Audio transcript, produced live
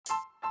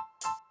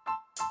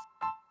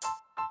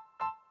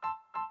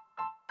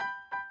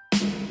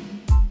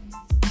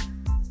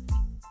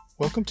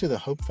Welcome to the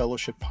Hope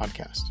Fellowship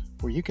Podcast,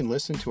 where you can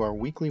listen to our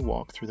weekly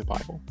walk through the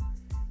Bible.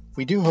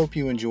 We do hope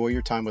you enjoy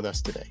your time with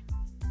us today.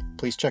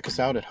 Please check us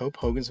out at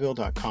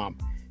hopehogansville.com,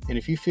 and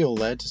if you feel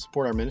led to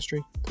support our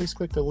ministry, please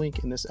click the link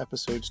in this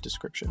episode's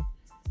description.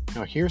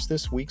 Now here's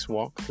this week's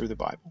walk through the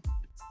Bible.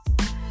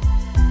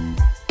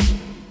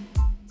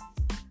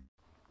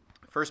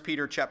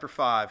 1Peter chapter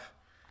 5,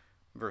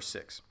 verse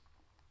 6.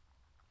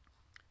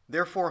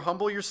 Therefore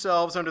humble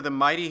yourselves under the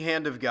mighty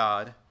hand of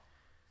God,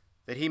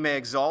 that he may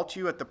exalt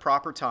you at the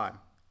proper time,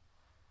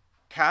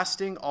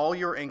 casting all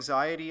your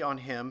anxiety on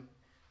him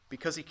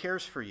because he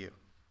cares for you.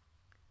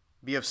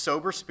 Be of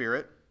sober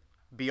spirit,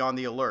 be on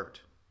the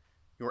alert.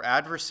 Your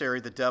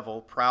adversary, the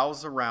devil,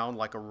 prowls around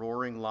like a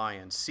roaring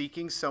lion,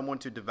 seeking someone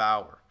to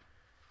devour.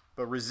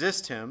 But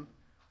resist him,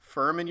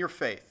 firm in your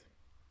faith,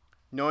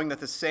 knowing that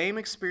the same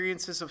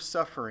experiences of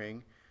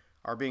suffering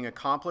are being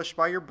accomplished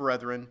by your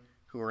brethren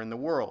who are in the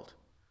world.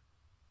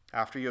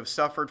 After you have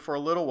suffered for a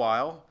little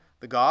while,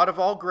 the God of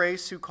all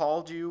grace, who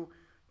called you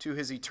to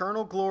his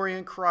eternal glory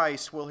in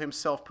Christ, will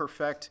himself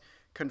perfect,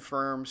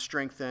 confirm,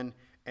 strengthen,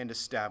 and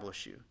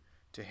establish you.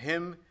 To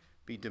him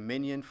be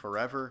dominion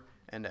forever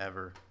and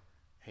ever.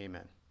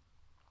 Amen.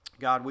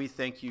 God, we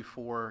thank you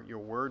for your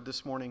word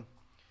this morning.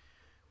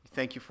 We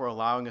thank you for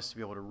allowing us to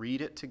be able to read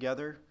it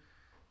together,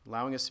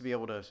 allowing us to be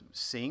able to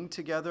sing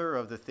together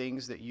of the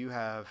things that you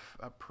have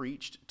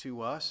preached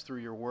to us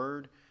through your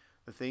word,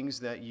 the things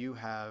that you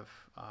have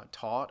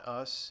taught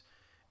us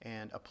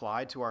and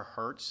applied to our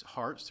hearts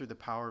through the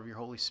power of your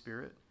Holy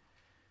Spirit.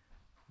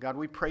 God,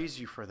 we praise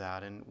you for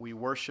that, and we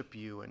worship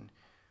you, and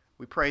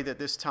we pray that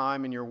this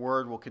time in your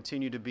word will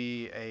continue to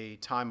be a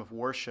time of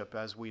worship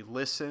as we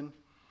listen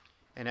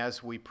and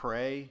as we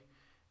pray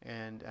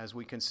and as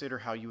we consider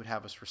how you would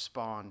have us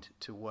respond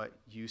to what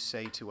you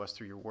say to us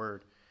through your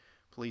word.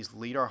 Please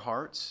lead our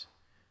hearts,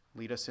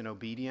 lead us in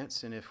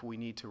obedience, and if we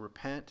need to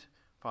repent,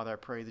 Father, I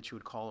pray that you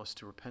would call us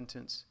to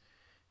repentance.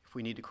 If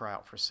we need to cry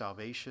out for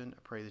salvation, I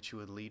pray that you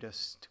would lead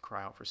us to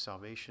cry out for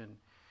salvation.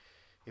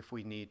 If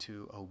we need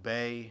to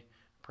obey,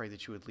 I pray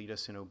that you would lead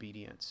us in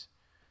obedience.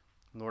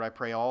 Lord, I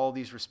pray all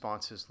these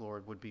responses,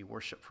 Lord, would be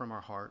worship from our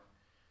heart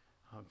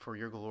for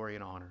your glory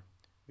and honor.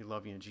 We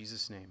love you in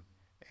Jesus' name.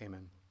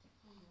 Amen.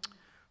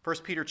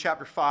 1Peter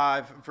chapter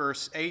 5,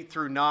 verse 8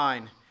 through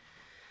 9.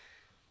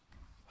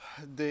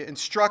 The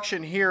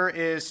instruction here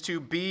is to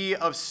be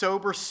of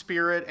sober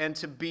spirit and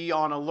to be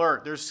on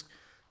alert. There's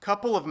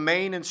couple of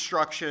main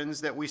instructions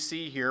that we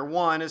see here.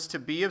 One is to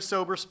be of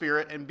sober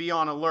spirit and be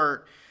on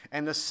alert.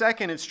 And the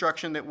second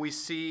instruction that we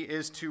see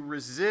is to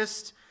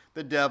resist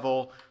the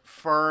devil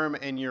firm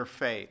in your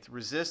faith.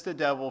 Resist the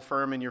devil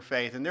firm in your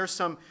faith. And there's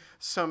some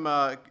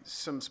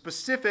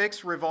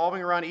specifics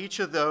revolving around each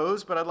of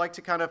those, but I'd like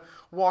to kind of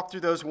walk through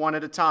those one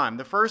at a time.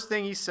 The first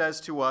thing he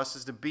says to us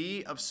is to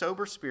be of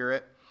sober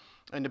spirit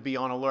and to be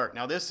on alert.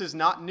 Now, this is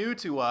not new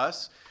to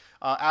us.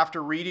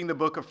 After reading the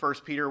book of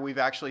 1Peter, we've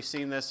actually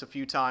seen this a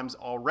few times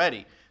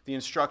already. The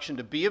instruction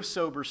to be of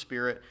sober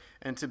spirit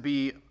and to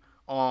be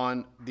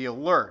on the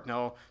alert.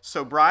 Now,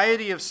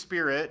 sobriety of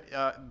spirit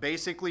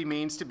basically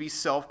means to be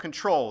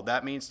self-controlled.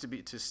 That means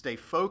to stay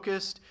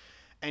focused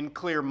and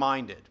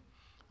clear-minded.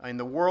 In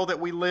the world that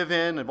we live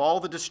in, of all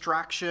the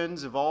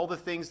distractions, of all the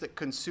things that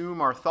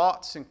consume our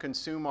thoughts and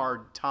consume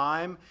our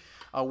time,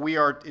 we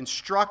are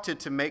instructed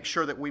to make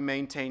sure that we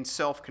maintain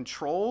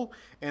self-control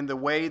in the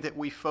way that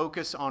we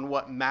focus on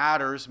what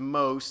matters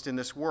most in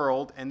this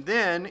world. And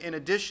then, in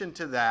addition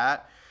to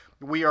that,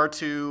 we are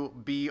to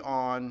be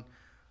on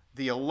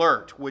the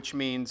alert, which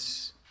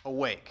means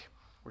awake.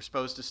 We're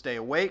supposed to stay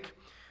awake.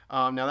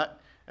 Now,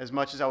 that, as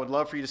much as I would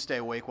love for you to stay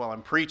awake while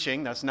I'm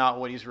preaching, that's not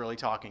what he's really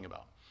talking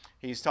about.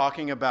 He's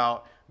talking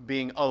about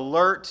being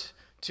alert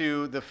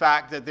to the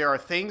fact that there are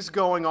things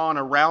going on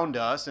around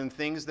us and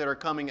things that are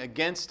coming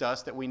against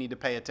us that we need to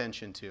pay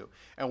attention to.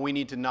 And we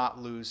need to not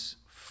lose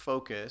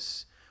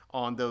focus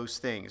on those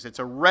things. It's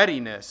a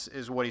readiness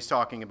is what he's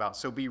talking about.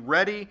 So be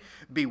ready,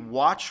 be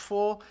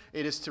watchful.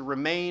 It is to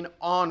remain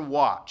on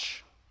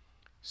watch.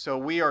 So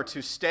we are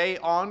to stay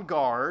on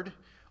guard,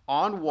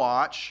 on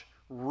watch,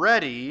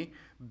 ready,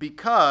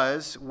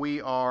 because we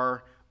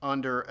are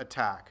under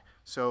attack.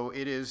 So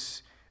it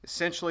is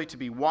essentially to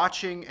be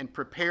watching and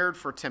prepared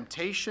for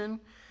temptation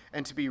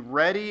and to be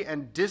ready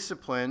and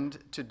disciplined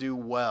to do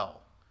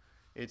well.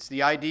 It's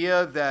the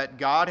idea that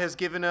God has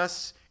given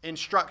us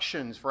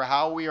instructions for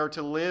how we are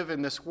to live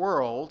in this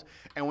world,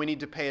 and we need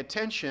to pay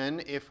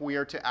attention if we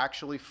are to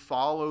actually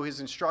follow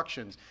his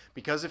instructions.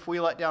 Because if we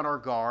let down our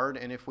guard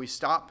and if we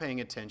stop paying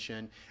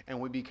attention and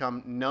we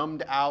become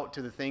numbed out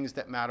to the things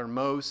that matter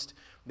most,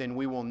 then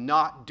we will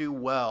not do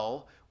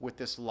well with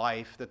this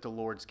life that the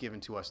Lord's given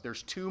to us.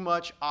 There's too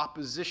much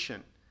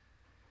opposition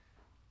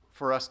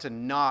for us to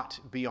not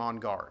be on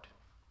guard.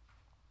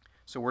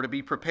 So we're to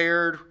be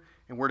prepared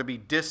and we're to be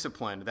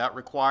disciplined. That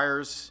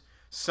requires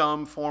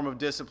some form of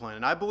discipline.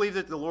 And I believe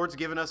that the Lord's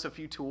given us a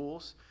few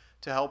tools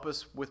to help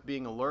us with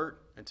being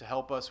alert and to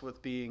help us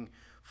with being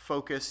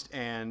focused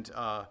and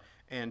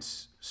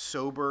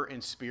sober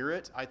in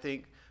spirit. I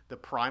think the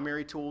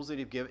primary tools that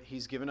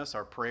he's given us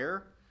are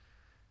prayer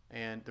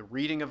and the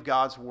reading of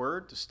God's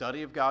Word, the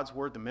study of God's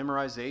Word, the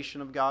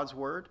memorization of God's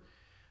Word.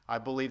 I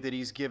believe that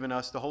He's given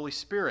us the Holy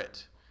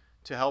Spirit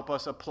to help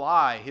us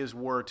apply His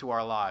Word to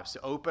our lives,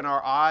 to open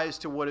our eyes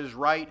to what is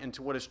right and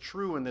to what is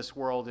true in this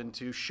world, and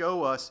to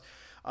show us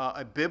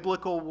a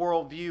biblical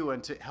worldview,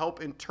 and to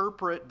help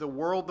interpret the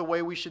world the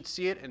way we should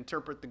see it,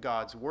 interpret the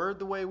God's Word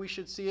the way we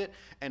should see it,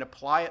 and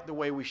apply it the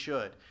way we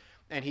should.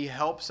 And He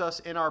helps us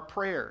in our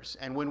prayers.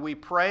 And when we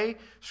pray,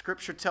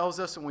 Scripture tells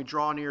us when we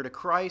draw near to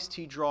Christ,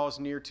 He draws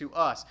near to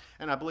us.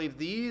 And I believe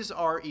these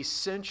are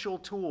essential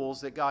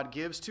tools that God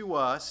gives to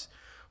us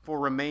for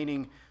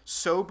remaining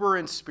sober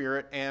in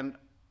spirit and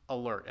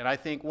alert. And I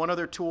think one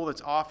other tool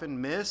that's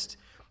often missed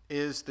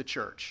is the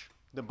church,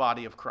 the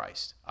body of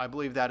Christ. I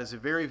believe that is a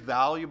very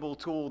valuable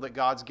tool that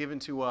God's given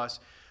to us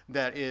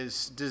that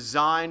is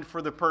designed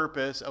for the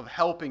purpose of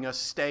helping us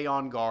stay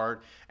on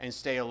guard and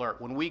stay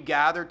alert. When we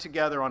gather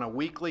together on a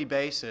weekly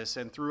basis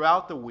and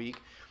throughout the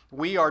week,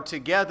 we are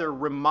together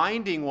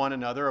reminding one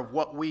another of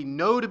what we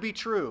know to be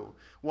true,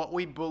 what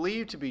we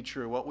believe to be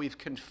true, what we've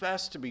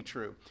confessed to be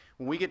true.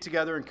 When we get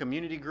together in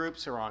community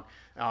groups or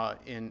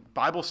in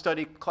Bible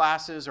study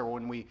classes, or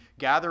when we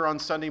gather on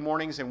Sunday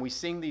mornings and we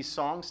sing these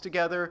songs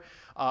together,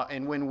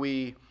 and when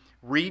we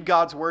read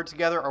God's Word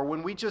together, or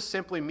when we just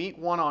simply meet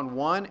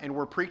one-on-one and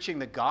we're preaching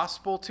the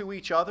gospel to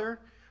each other,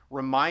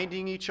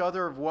 reminding each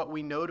other of what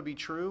we know to be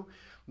true,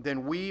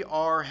 then we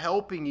are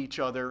helping each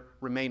other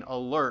remain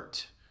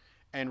alert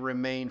and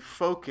remain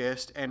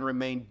focused and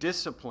remain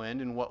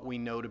disciplined in what we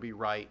know to be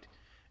right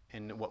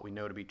and what we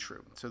know to be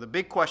true. So the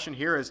big question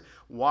here is,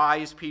 why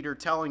is Peter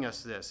telling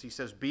us this? He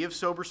says, be of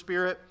sober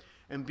spirit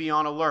and be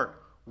on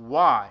alert.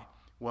 Why?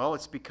 Well,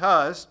 it's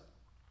because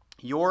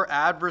your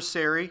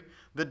adversary,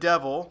 the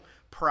devil,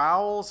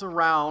 prowls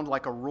around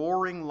like a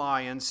roaring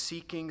lion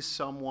seeking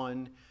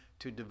someone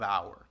to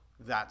devour.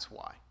 That's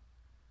why.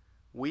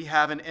 We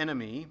have an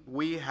enemy.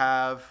 We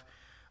have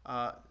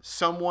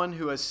someone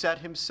who has set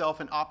himself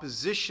in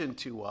opposition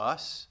to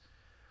us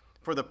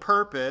for the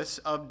purpose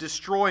of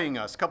destroying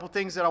us. A couple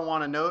things that I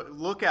want to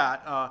look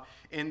at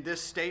in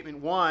this statement.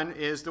 One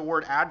is the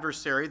word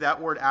adversary. That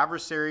word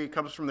adversary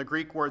comes from the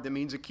Greek word that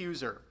means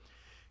accuser.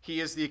 He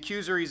is the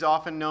accuser. He's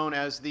often known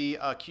as the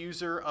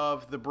accuser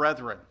of the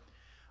brethren.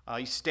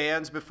 He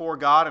stands before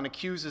God and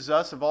accuses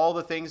us of all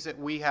the things that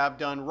we have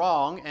done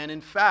wrong. And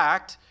in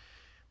fact,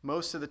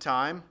 most of the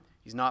time,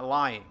 he's not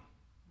lying,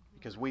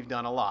 because we've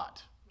done a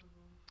lot.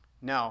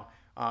 Now,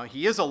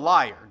 he is a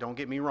liar, don't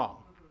get me wrong.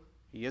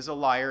 He is a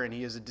liar and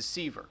he is a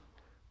deceiver.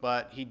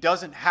 But he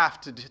doesn't have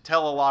to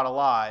tell a lot of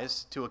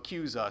lies to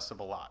accuse us of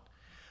a lot.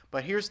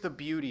 But here's the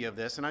beauty of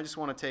this, and I just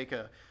want to take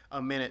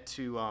a minute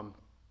to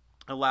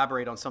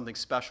elaborate on something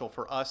special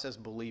for us as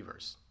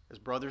believers, as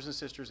brothers and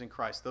sisters in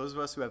Christ, those of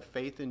us who have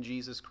faith in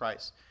Jesus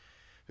Christ,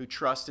 who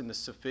trust in the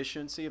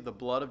sufficiency of the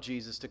blood of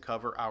Jesus to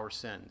cover our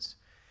sins.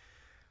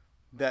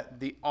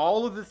 That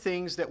all of the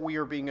things that we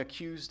are being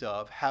accused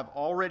of have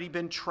already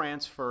been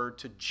transferred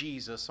to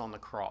Jesus on the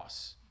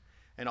cross.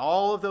 And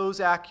all of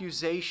those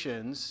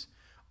accusations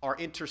are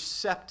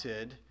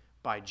intercepted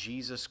by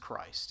Jesus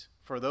Christ.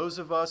 For those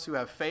of us who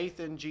have faith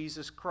in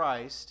Jesus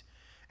Christ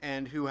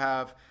and who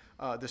have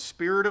the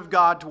Spirit of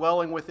God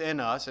dwelling within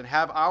us and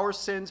have our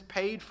sins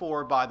paid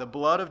for by the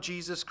blood of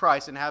Jesus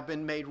Christ and have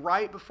been made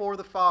right before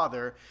the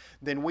Father,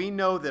 then we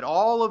know that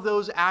all of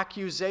those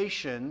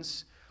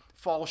accusations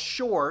fall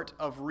short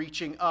of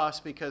reaching us,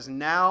 because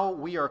now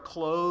we are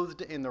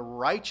clothed in the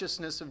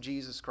righteousness of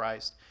Jesus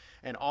Christ,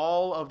 and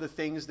all of the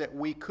things that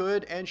we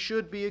could and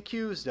should be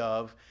accused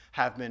of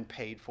have been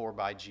paid for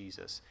by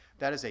Jesus.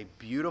 That is a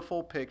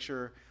beautiful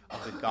picture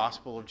of the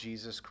gospel of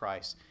Jesus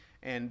Christ,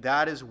 and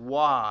that is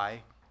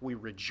why we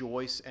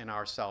rejoice in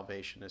our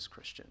salvation as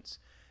Christians.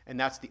 And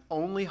that's the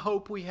only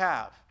hope we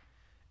have,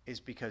 is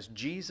because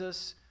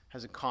Jesus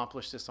has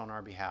accomplished this on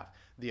our behalf.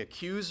 The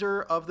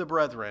accuser of the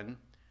brethren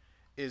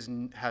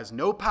has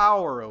no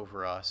power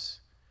over us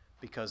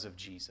because of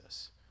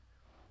Jesus.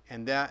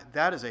 And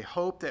that is a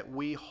hope that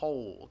we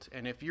hold.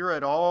 And if you're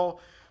at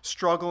all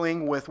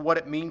struggling with what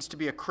it means to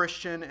be a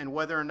Christian and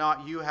whether or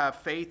not you have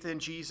faith in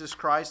Jesus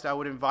Christ, I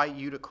would invite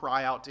you to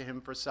cry out to Him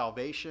for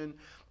salvation.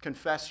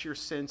 Confess your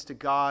sins to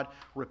God,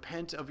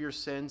 repent of your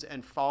sins,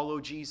 and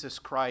follow Jesus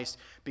Christ.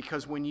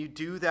 Because when you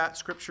do that,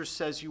 Scripture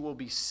says you will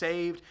be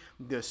saved,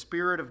 the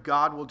Spirit of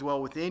God will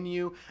dwell within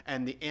you,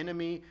 and the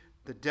enemy,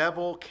 the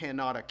devil,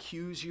 cannot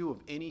accuse you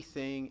of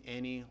anything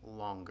any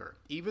longer,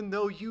 even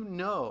though you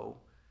know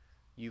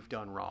you've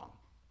done wrong.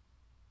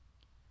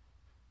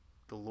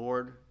 The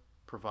Lord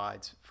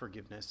provides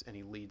forgiveness, and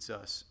He leads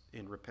us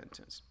in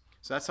repentance.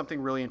 So that's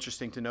something really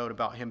interesting to note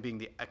about Him being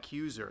the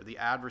accuser, the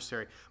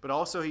adversary. But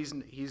also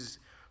he's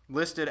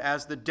listed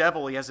as the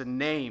devil. He has a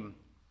name,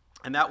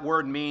 and that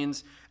word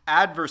means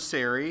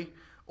adversary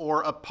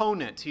or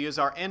opponent. He is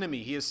our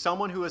enemy. He is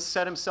someone who has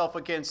set himself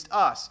against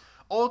us.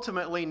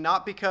 Ultimately,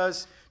 not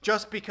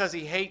just because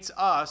he hates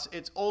us,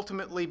 it's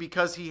ultimately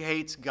because he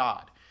hates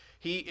God.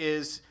 He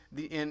is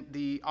in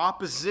the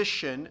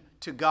opposition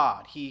to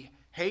God. He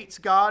hates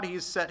God. He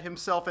has set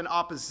himself in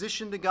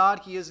opposition to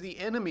God. He is the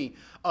enemy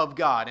of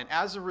God. And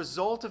as a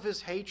result of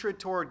his hatred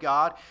toward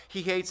God,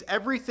 he hates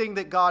everything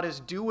that God is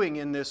doing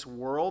in this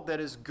world that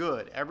is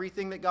good.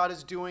 Everything that God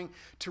is doing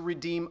to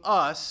redeem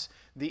us,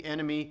 the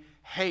enemy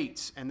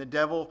hates. And the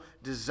devil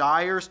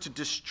desires to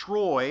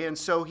destroy. And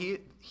so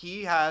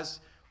he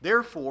has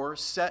therefore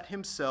set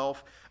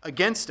himself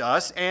against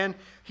us. And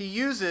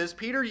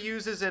Peter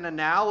uses an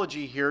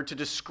analogy here to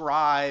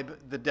describe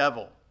the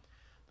devil.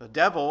 The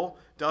devil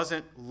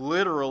doesn't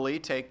literally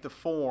take the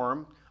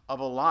form of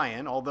a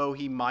lion, although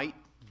he might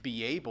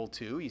be able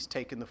to. He's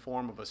taken the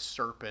form of a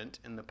serpent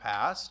in the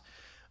past.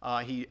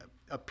 He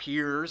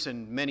appears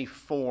in many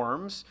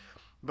forms.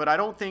 But I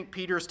don't think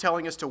Peter's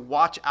telling us to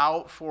watch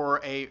out for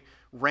a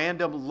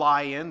random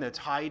lion that's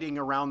hiding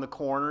around the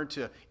corner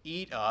to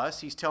eat us.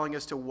 He's telling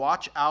us to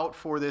watch out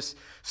for this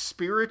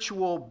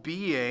spiritual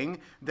being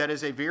that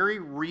is a very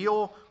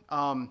real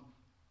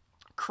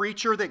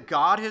creature that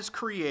God has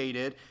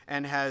created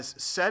and has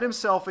set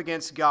himself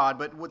against God.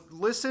 But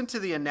listen to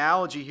the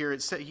analogy here.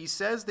 He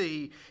says that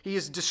he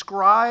is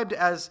described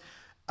as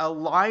a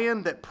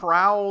lion that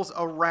prowls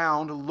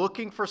around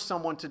looking for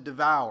someone to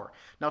devour.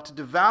 Now, to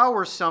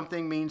devour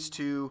something means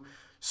to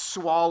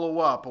swallow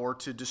up or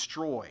to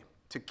destroy,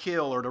 to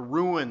kill or to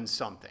ruin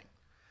something.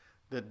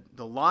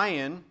 The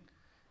lion,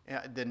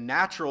 the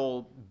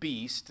natural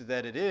beast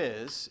that it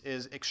is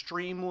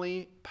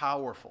extremely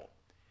powerful.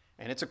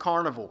 And it's a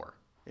carnivore.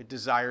 It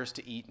desires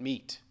to eat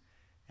meat.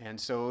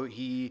 And so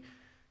he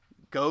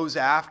goes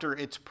after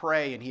its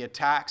prey and he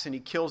attacks and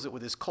he kills it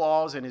with his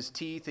claws and his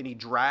teeth and he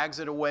drags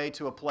it away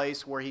to a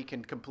place where he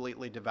can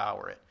completely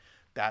devour it.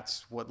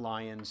 That's what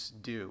lions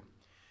do.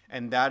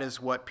 And that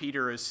is what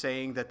Peter is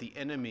saying that the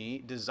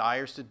enemy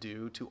desires to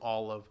do to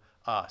all of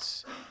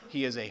us.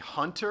 He is a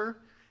hunter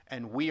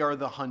and we are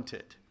the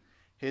hunted.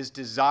 His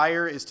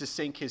desire is to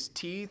sink his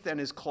teeth and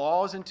his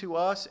claws into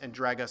us and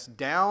drag us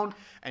down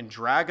and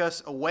drag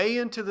us away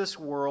into this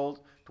world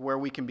to where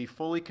we can be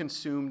fully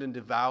consumed and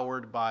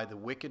devoured by the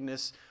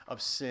wickedness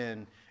of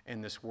sin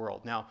in this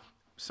world. Now,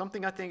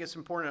 something I think is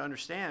important to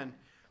understand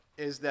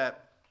is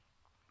that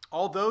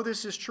although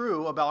this is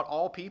true about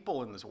all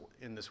people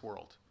in this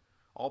world,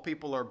 all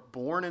people are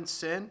born in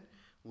sin,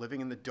 living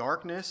in the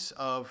darkness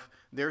of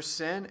their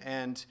sin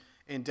and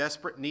in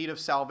desperate need of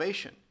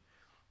salvation.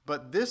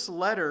 But this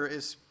letter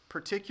is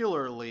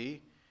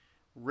particularly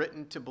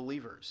written to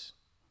believers.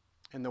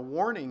 And the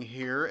warning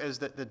here is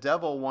that the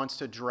devil wants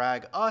to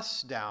drag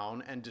us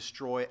down and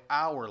destroy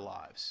our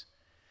lives.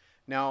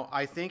 Now,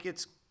 I think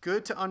it's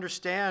good to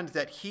understand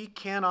that he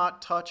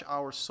cannot touch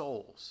our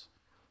souls.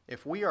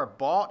 If we are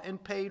bought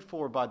and paid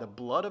for by the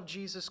blood of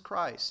Jesus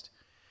Christ,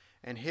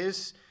 and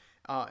his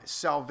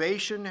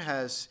salvation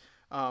has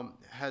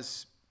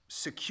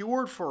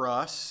secured for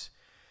us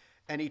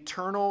an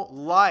eternal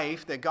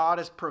life that God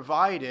has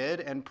provided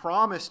and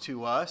promised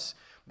to us,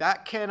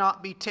 that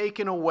cannot be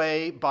taken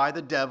away by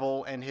the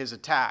devil and his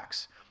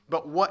attacks.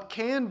 But what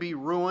can be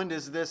ruined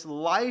is this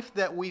life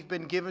that we've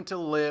been given to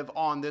live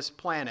on this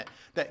planet,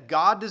 that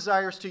God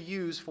desires to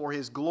use for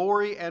his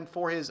glory and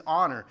for his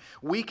honor.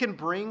 We can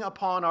bring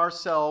upon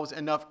ourselves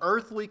enough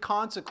earthly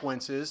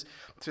consequences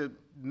to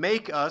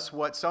make us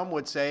what some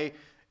would say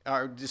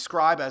or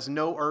describe as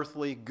no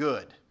earthly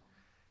good.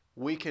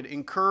 We could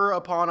incur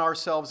upon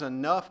ourselves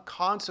enough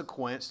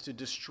consequence to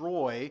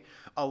destroy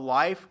a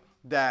life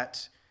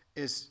that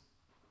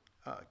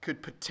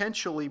could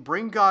potentially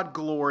bring God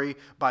glory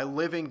by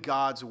living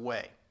God's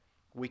way.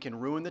 We can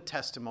ruin the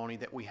testimony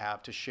that we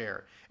have to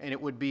share. And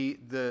it would be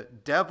the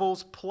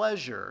devil's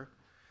pleasure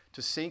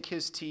to sink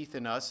his teeth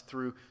in us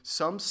through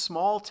some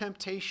small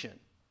temptation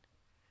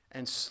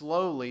and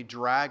slowly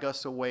drag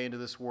us away into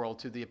this world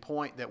to the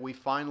point that we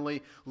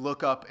finally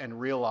look up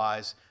and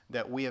realize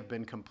that we have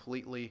been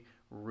completely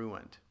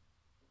ruined.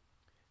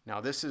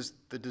 Now, this is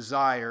the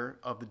desire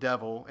of the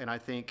devil, and I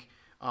think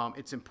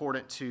it's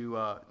important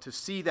to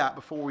see that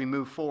before we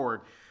move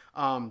forward.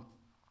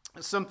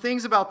 Some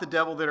things about the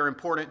devil that are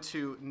important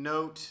to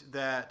note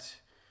that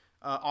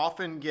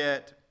often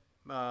get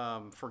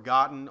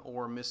forgotten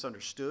or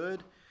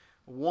misunderstood.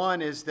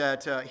 One is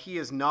that he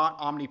is not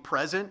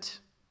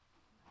omnipresent.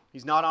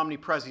 He's not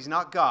omnipresent. He's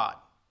not God.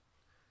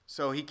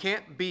 So he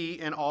can't be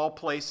in all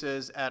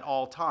places at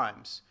all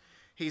times.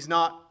 He's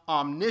not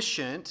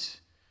omniscient,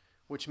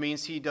 which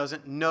means he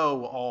doesn't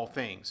know all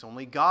things.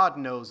 Only God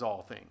knows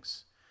all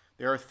things.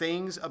 There are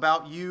things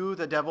about you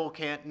the devil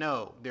can't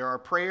know. There are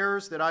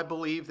prayers that I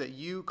believe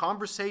that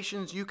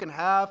conversations you can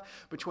have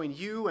between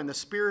you and the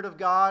Spirit of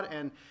God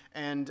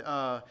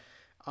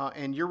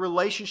and your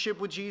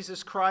relationship with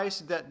Jesus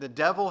Christ that the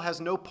devil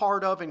has no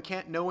part of and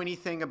can't know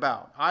anything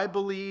about. I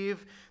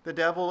believe the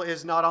devil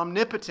is not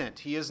omnipotent.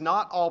 He is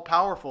not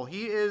all-powerful.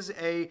 He is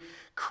a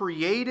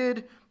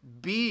created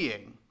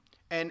being,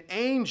 an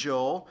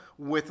angel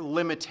with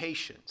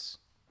limitations.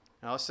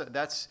 Now,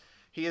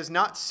 he is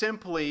not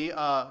simply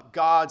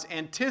God's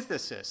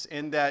antithesis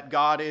in that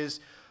God is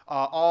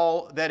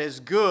all that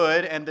is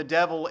good, and the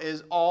devil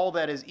is all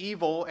that is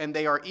evil, and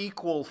they are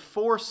equal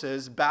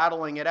forces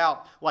battling it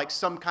out like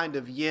some kind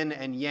of yin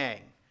and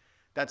yang.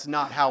 That's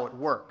not how it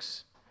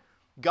works.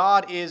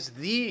 God is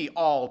the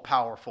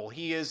all-powerful.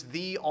 He is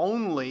the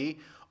only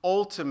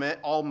ultimate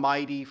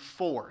almighty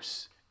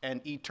force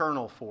and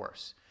eternal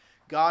force.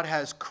 God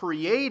has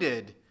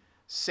created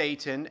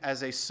Satan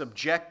as a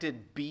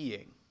subjected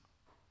being.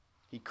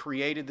 He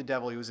created the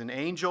devil. He was an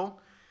angel.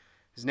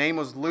 His name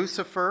was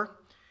Lucifer,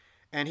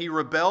 and he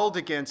rebelled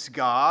against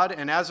God,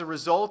 and as a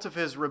result of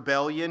his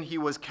rebellion, he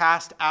was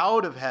cast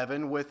out of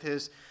heaven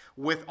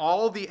with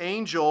all the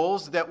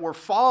angels that were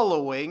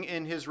following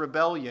in his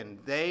rebellion.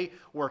 They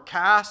were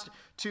cast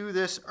to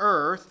this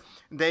earth.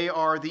 They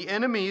are the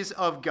enemies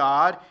of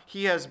God.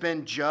 He has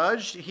been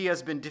judged. He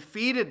has been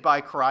defeated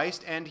by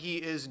Christ, and he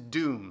is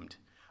doomed.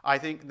 I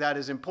think that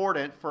is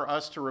important for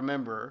us to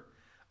remember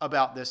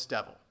about this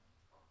devil,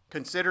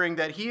 considering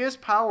that he is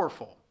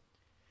powerful,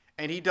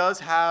 and he does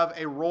have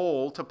a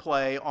role to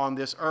play on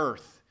this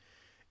earth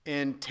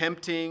in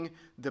tempting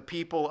the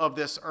people of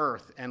this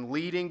earth and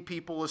leading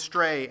people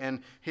astray.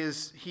 And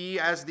he,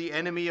 as the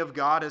enemy of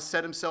God, has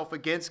set himself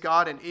against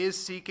God and is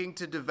seeking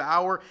to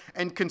devour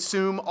and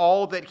consume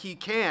all that he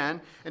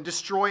can and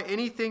destroy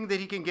anything that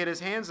he can get his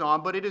hands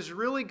on. But it is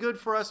really good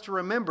for us to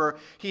remember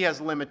he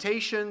has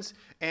limitations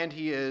and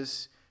he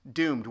is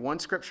doomed. One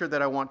scripture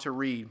that I want to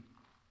read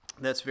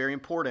that's very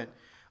important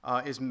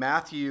is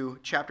Matthew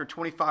chapter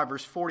 25,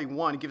 verse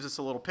 41. It gives us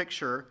a little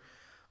picture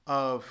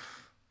of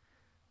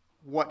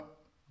what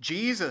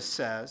Jesus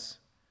says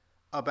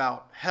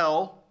about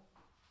hell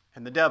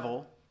and the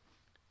devil,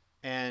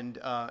 and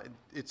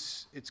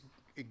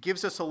it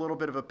gives us a little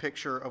bit of a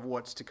picture of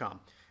what's to come.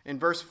 In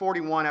verse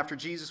 41, after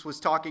Jesus was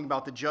talking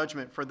about the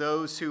judgment for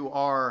those who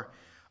are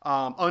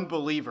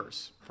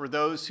unbelievers, for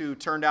those who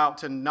turned out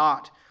to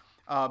not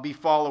be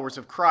followers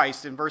of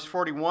Christ, in verse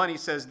 41 he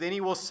says, "Then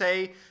he will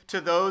say to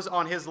those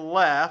on his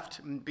left,"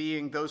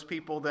 being those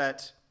people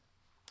that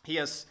he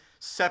has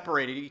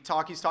separated. He's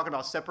talking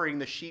about separating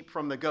the sheep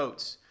from the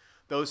goats,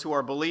 those who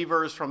are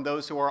believers from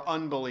those who are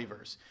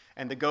unbelievers.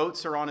 And the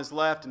goats are on his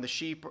left, and the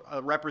sheep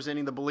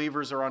representing the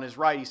believers are on his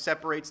right. He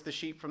separates the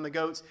sheep from the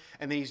goats,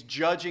 and then he's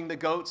judging the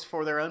goats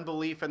for their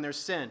unbelief and their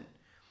sin.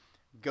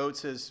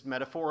 Goats is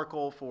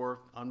metaphorical for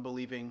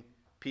unbelieving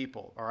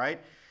people, all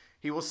right?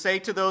 He will say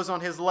to those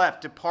on his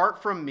left,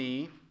 "Depart from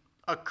me,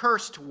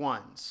 accursed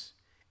ones,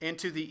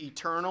 into the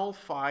eternal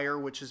fire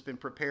which has been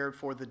prepared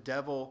for the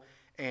devil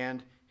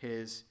and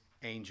his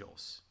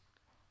angels."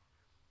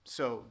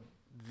 So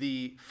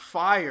the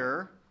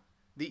fire,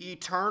 the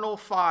eternal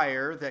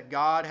fire that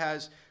God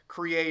has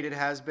created,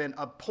 has been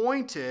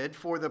appointed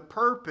for the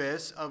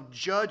purpose of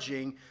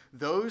judging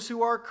those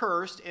who are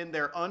cursed in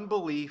their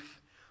unbelief,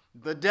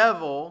 the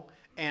devil,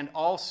 and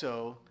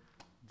also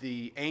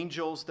the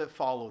angels that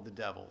follow the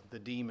devil, the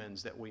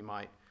demons that we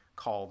might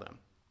call them.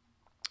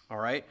 All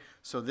right?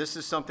 So this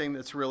is something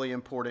that's really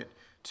important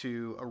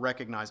to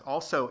recognize.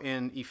 Also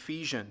in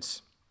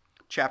Ephesians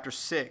chapter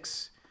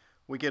 6,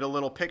 we get a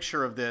little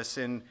picture of this.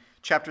 In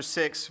chapter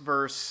 6,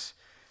 verse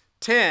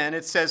 10,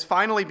 it says,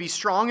 "Finally be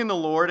strong in the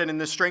Lord and in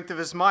the strength of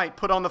his might.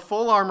 Put on the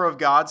full armor of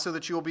God so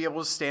that you will be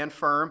able to stand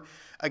firm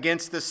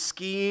against the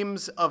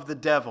schemes of the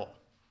devil."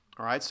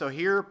 All right, so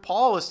here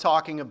Paul is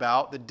talking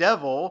about the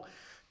devil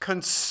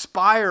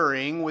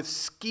conspiring with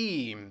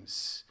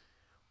schemes,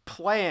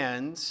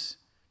 plans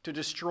to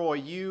destroy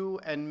you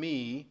and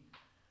me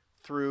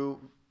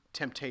through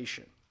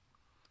temptation.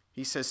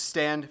 He says,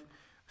 "Stand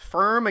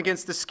firm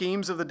against the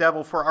schemes of the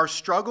devil, for our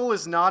struggle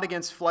is not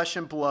against flesh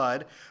and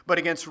blood, but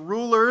against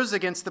rulers,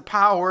 against the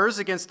powers,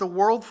 against the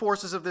world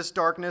forces of this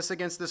darkness,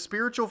 against the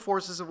spiritual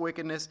forces of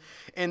wickedness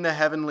in the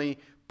heavenly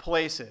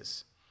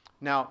places."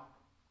 Now,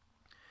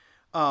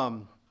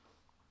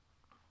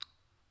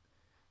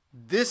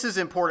 this is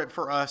important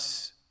for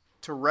us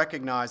to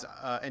recognize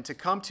and to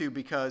come to,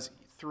 because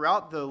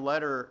throughout the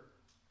letter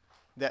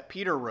that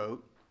Peter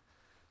wrote,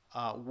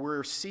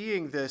 we're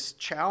seeing this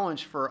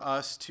challenge for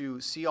us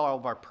to see all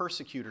of our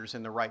persecutors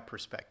in the right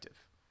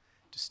perspective,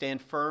 to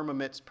stand firm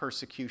amidst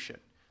persecution.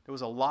 There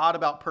was a lot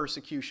about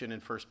persecution in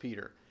 1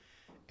 Peter.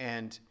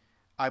 And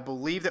I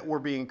believe that we're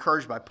being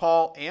encouraged by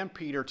Paul and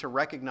Peter to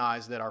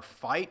recognize that our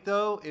fight,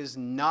 though, is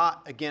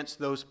not against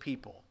those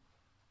people.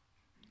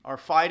 Our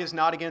fight is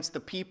not against the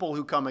people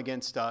who come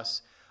against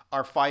us.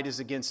 Our fight is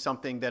against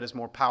something that is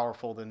more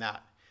powerful than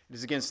that. It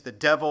is against the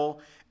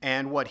devil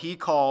and what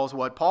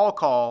Paul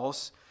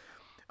calls,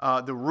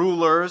 the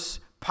rulers,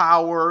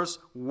 powers,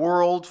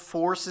 world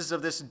forces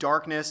of this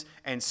darkness,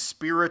 and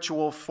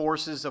spiritual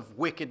forces of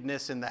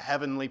wickedness in the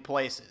heavenly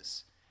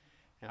places.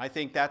 And I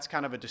think that's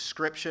kind of a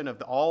description of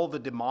all the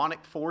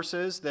demonic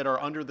forces that are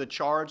under the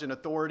charge and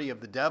authority of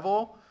the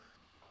devil,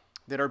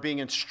 that are being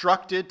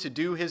instructed to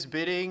do his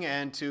bidding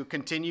and to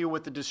continue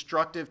with the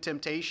destructive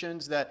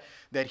temptations that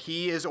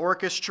he is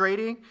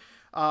orchestrating.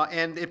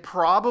 And it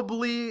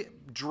probably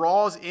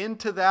draws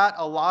into that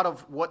a lot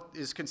of what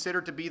is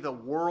considered to be the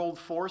world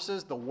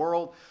forces,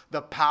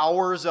 the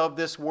powers of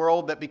this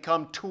world that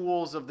become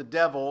tools of the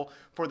devil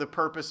for the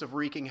purpose of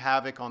wreaking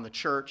havoc on the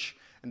church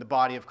and the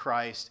body of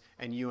Christ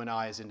and you and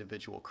I as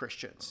individual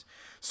Christians.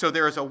 So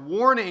there is a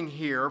warning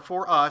here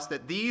for us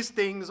that these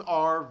things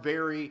are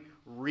very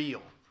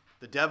real.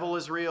 The devil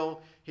is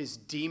real, his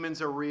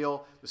demons are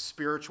real, the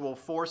spiritual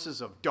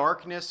forces of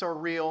darkness are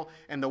real,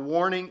 and the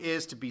warning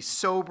is to be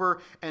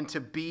sober and to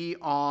be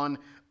on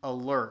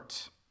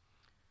alert.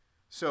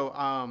 So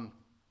I'm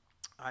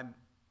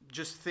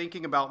just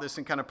thinking about this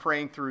and kind of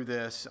praying through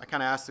this. I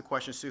kind of asked the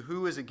question, so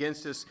who is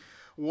against us?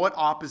 What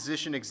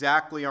opposition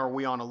exactly are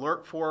we on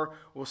alert for?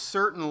 Well,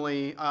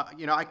 certainly,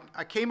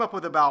 I came up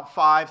with about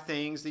 5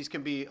 things. These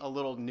can be a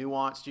little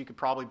nuanced. You could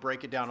probably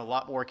break it down a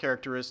lot more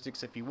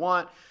characteristics if you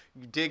want.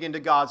 You dig into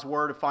God's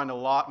Word to find a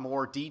lot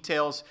more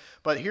details.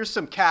 But here's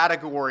some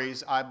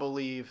categories, I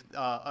believe.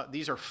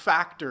 These are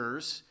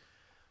factors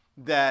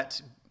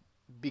that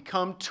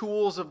become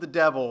tools of the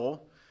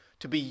devil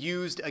to be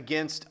used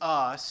against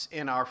us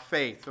in our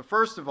faith. So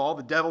first of all,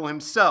 the devil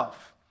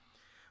himself,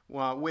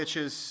 which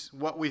is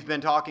what we've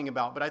been talking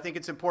about. But I think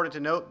it's important to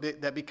note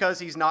that because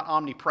he's not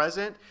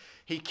omnipresent,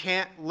 he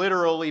can't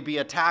literally be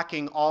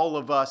attacking all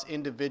of us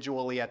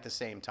individually at the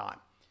same time.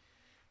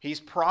 He's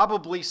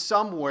probably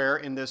somewhere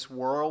in this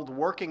world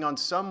working on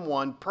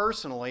someone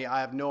personally.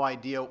 I have no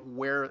idea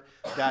where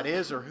that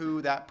is or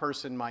who that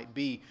person might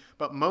be.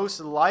 But most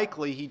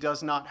likely, he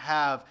does not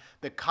have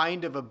the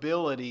kind of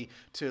ability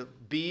to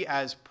be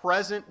as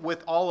present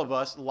with all of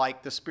us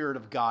like the Spirit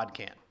of God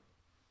can.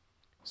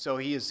 So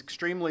he is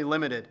extremely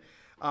limited.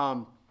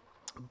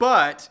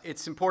 But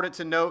it's important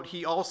to note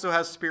he also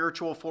has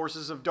spiritual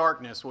forces of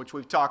darkness, which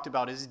we've talked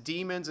about. His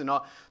demons and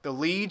the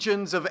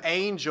legions of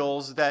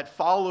angels that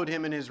followed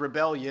him in his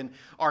rebellion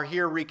are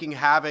here wreaking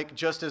havoc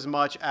just as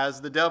much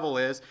as the devil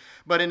is.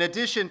 But in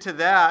addition to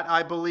that,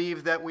 I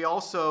believe that we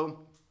also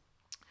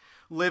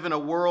live in a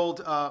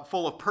world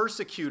full of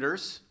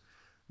persecutors.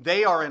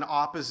 They are in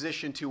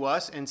opposition to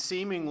us and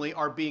seemingly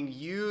are being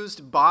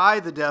used by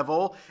the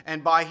devil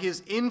and by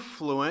his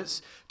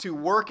influence to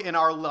work in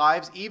our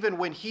lives even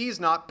when he's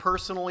not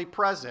personally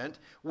present.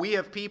 We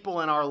have people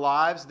in our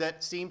lives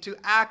that seem to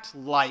act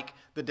like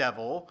the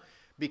devil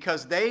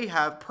because they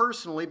have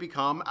personally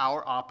become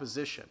our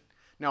opposition.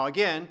 Now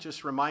again,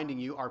 just reminding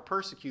you, our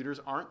persecutors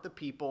aren't the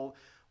people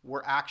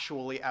we're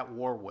actually at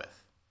war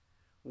with.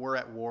 We're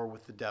at war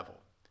with the devil.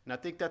 And I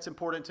think that's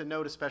important to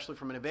note, especially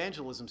from an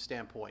evangelism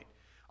standpoint.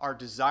 Our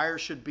desire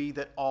should be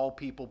that all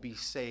people be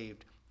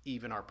saved,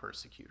 even our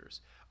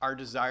persecutors. Our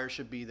desire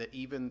should be that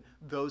even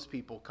those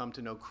people come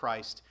to know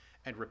Christ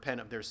and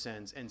repent of their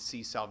sins and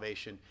see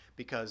salvation,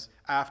 because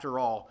after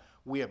all,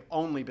 we have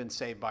only been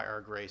saved by our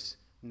grace,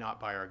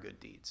 not by our good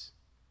deeds.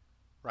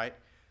 Right?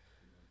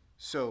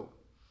 So,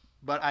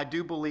 but I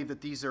do believe that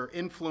these are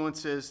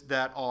influences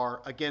that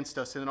are against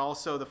us. And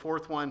also the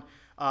fourth one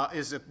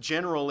is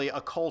generally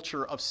a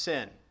culture of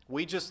sin.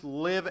 We just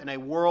live in a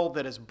world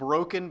that is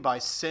broken by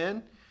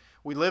sin.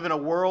 We live in a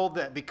world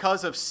that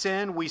because of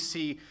sin, we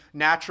see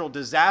natural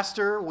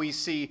disaster, we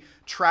see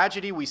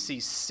tragedy, we see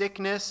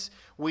sickness,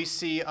 we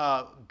see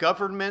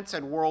governments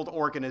and world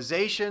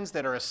organizations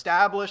that are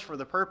established for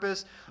the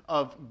purpose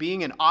of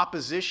being in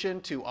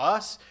opposition to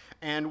us.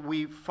 And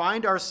we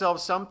find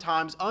ourselves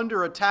sometimes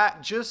under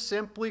attack just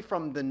simply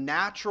from the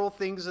natural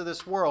things of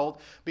this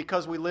world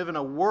because we live in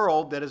a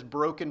world that is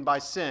broken by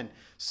sin.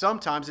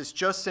 Sometimes it's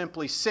just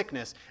simply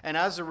sickness. And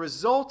as a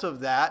result of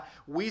that,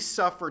 we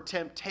suffer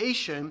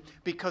temptation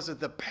because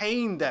of the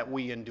pain that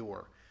we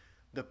endure.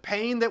 The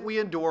pain that we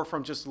endure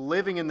from just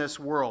living in this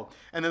world.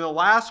 And then the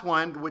last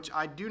one, which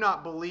I do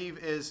not believe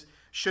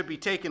should be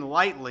taken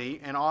lightly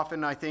and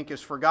often I think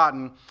is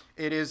forgotten,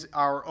 it is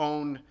our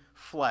own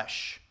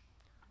flesh.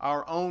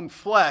 Our own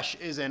flesh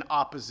is in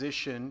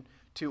opposition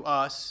to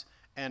us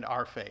and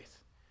our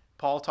faith.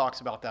 Paul talks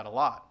about that a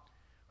lot,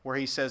 where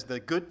he says, the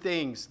good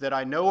things that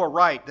I know are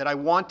right, that I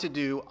want to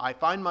do, I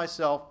find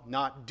myself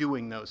not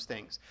doing those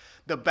things.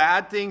 The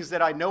bad things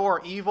that I know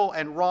are evil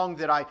and wrong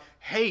that I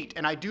hate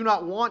and I do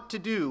not want to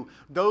do,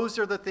 those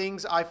are the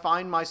things I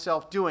find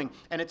myself doing.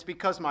 And it's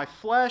because my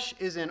flesh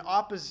is in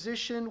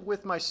opposition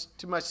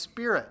to my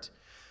spirit.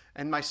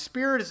 And my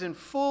spirit is in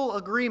full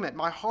agreement.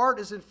 My heart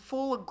is in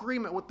full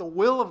agreement with the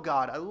will of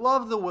God. I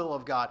love the will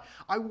of God.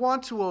 I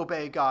want to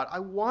obey God. I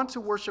want to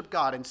worship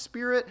God in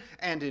spirit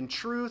and in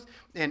truth,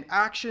 in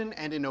action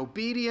and in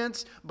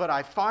obedience. But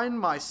I find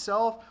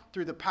myself,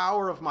 through the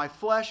power of my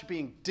flesh,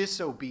 being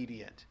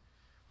disobedient.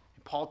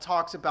 Paul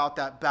talks about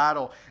that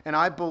battle. And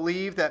I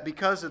believe that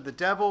because of the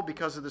devil,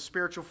 because of the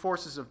spiritual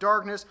forces of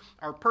darkness,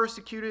 our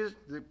persecutors,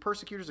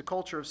 the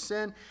culture of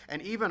sin,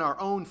 and even our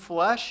own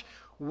flesh,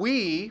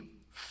 we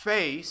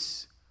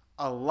face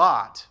a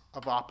lot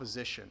of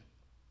opposition.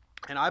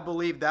 And I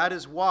believe that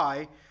is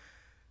why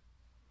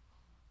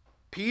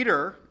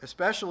Peter,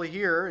 especially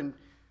here and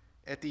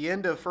at the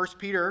end of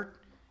 1Peter,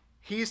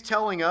 he's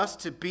telling us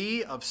to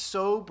be of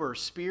sober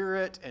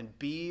spirit and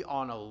be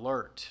on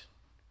alert.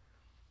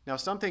 Now,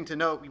 something to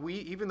note,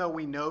 even though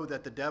we know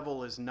that the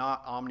devil is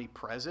not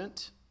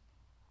omnipresent,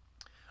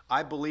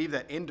 I believe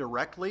that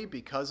indirectly,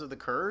 because of the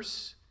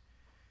curse,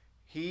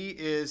 he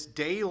is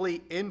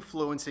daily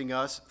influencing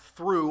us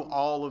through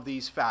all of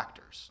these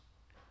factors.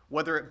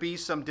 Whether it be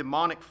some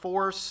demonic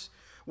force,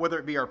 whether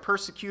it be our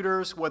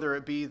persecutors, whether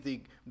it be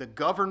the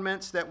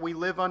governments that we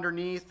live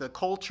underneath, the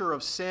culture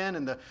of sin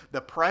and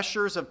the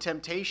pressures of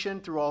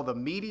temptation through all the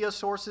media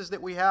sources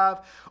that we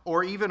have,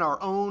 or even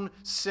our own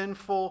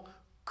sinful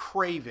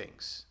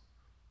cravings.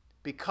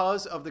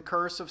 Because of the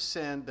curse of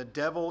sin, the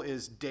devil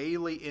is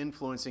daily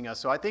influencing us.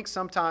 So I think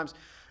sometimes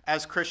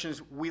as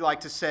Christians, we like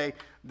to say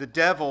the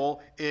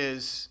devil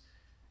is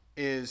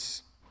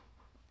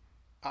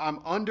I'm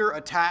under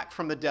attack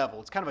from the devil.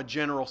 It's kind of a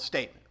general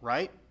statement,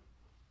 right?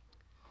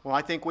 Well,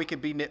 I think we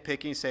could be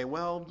nitpicky and say,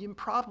 well, you're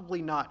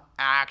probably not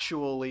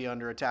actually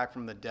under attack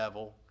from the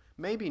devil.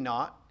 Maybe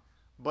not.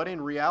 But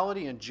in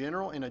reality, in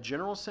a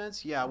general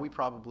sense, yeah, we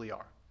probably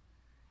are.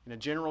 In a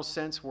general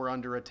sense, we're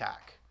under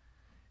attack.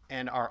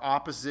 And our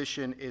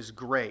opposition is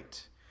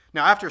great.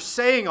 Now, after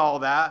saying all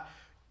that,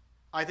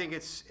 I think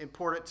it's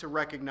important to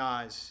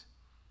recognize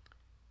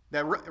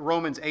that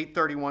Romans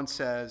 8:31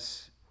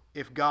 says,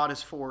 if God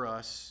is for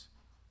us,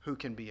 who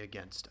can be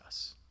against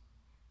us?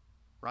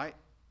 Right?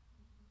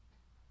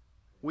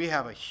 We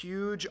have a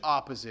huge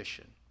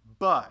opposition.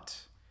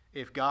 But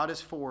if God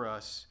is for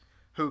us,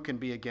 who can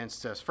be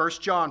against us?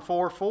 1 John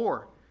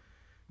 4:4,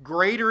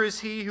 greater is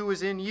he who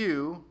is in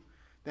you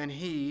than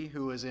he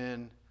who is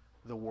in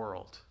the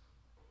world.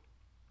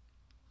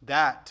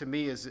 That, to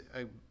me, is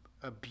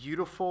a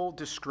beautiful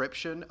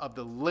description of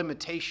the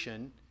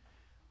limitation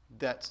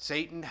that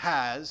Satan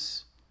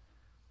has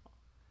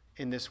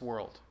in this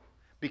world.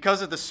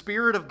 Because of the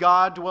Spirit of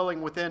God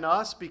dwelling within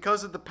us,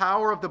 because of the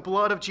power of the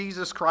blood of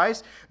Jesus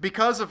Christ,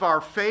 because of our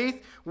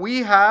faith, we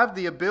have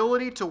the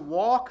ability to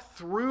walk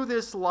through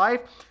this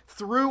life,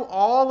 through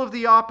all of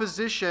the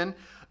opposition,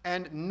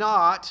 and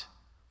not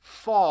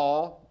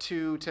fall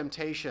to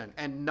temptation,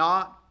 and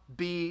not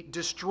be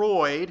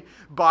destroyed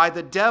by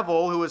the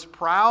devil who is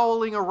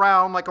prowling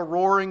around like a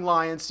roaring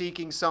lion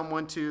seeking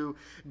someone to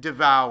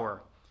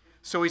devour.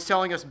 So he's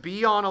telling us,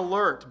 be on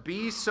alert,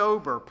 be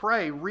sober,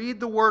 pray, read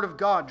the Word of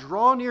God,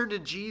 draw near to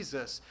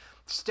Jesus,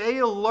 stay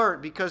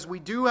alert, because we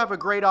do have a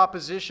great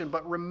opposition.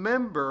 But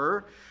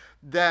remember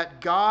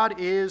that God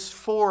is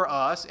for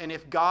us, and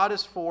if God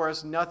is for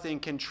us, nothing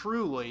can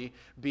truly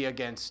be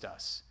against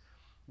us.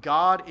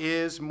 God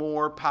is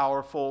more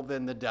powerful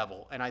than the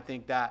devil, and I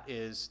think that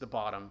is the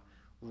bottom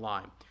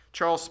line.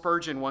 Charles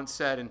Spurgeon once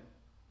said,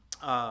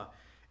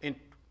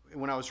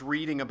 when I was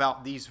reading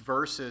about these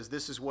verses,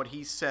 this is what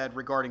he said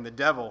regarding the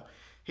devil.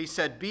 He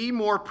said, be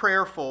more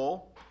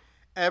prayerful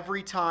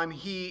every time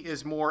he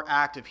is more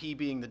active, he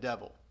being the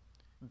devil.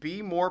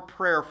 Be more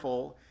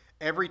prayerful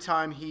every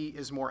time he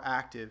is more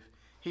active.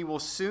 He will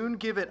soon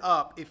give it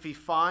up if he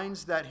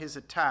finds that his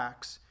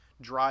attacks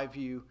drive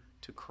you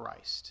to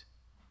Christ.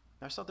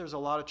 I thought there's a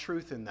lot of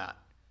truth in that.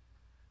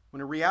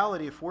 When in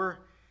reality, if we're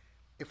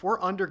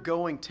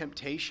undergoing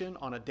temptation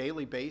on a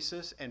daily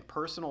basis and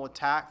personal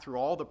attack through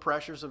all the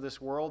pressures of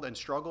this world and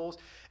struggles,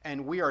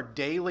 and we are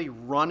daily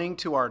running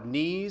to our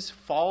knees,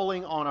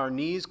 falling on our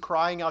knees,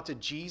 crying out to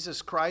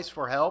Jesus Christ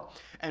for help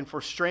and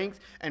for strength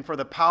and for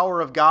the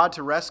power of God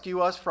to rescue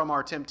us from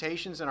our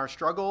temptations and our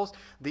struggles,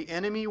 the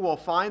enemy will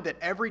find that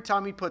every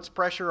time he puts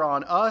pressure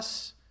on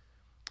us,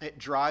 it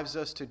drives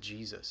us to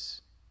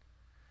Jesus.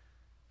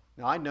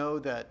 Now, I know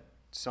that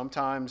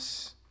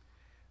sometimes,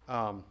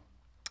 I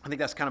think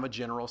that's kind of a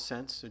general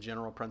sense, a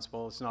general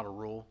principle. It's not a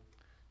rule.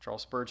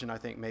 Charles Spurgeon, I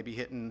think, may be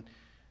hitting,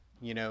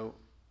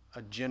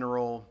 a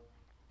general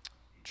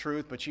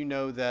truth, but you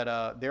know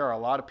that there are a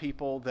lot of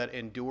people that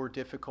endure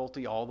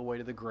difficulty all the way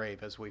to the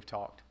grave, as we've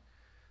talked.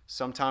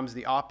 Sometimes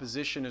the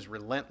opposition is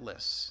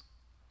relentless.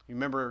 You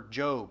remember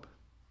Job.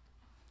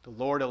 The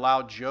Lord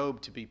allowed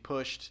Job to be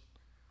pushed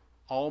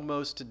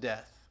almost to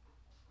death.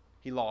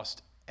 He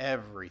lost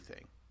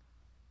everything,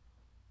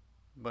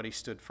 but he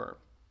stood firm.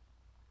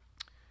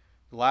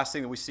 The last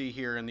thing that we see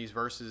here in these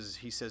verses,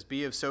 he says,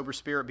 be of sober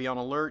spirit, be on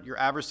alert. Your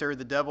adversary,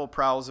 the devil,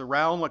 prowls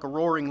around like a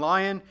roaring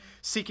lion,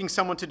 seeking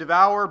someone to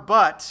devour,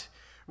 but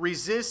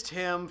resist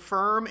him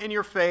firm in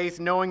your faith,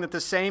 knowing that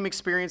the same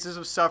experiences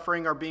of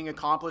suffering are being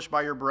accomplished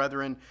by your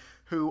brethren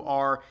who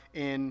are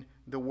in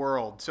the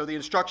world. So the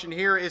instruction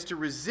here is to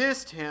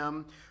resist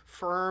him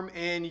firm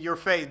in your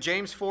faith.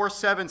 James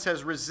 4:7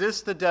 says,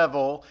 resist the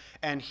devil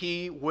and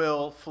he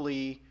will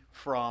flee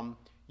from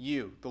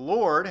you. The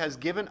Lord has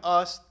given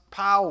us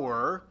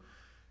power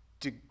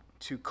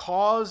to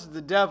cause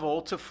the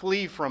devil to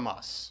flee from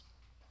us.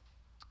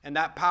 And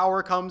that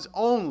power comes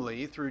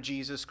only through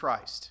Jesus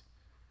Christ.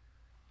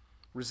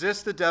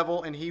 Resist the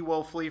devil and he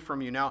will flee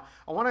from you. Now,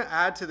 I want to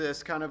add to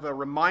this kind of a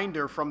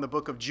reminder from the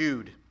book of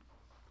Jude.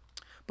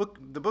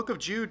 The book of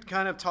Jude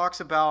kind of talks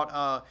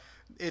about,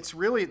 there's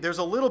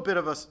a little bit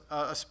of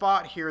a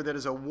spot here that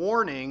is a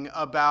warning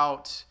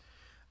about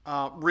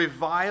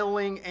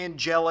reviling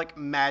angelic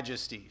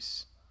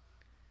majesties.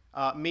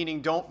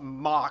 Meaning don't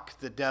mock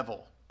the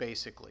devil,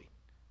 basically.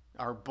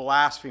 or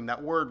blaspheme.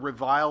 That word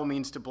revile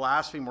means to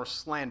blaspheme or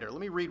slander.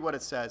 Let me read what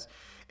it says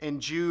in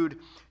Jude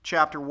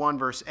chapter 1,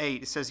 verse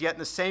 8. It says, "Yet in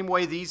the same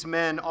way these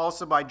men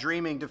also by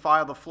dreaming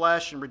defile the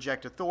flesh and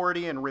reject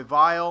authority and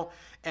revile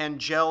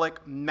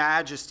angelic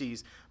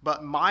majesties.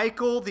 But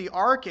Michael the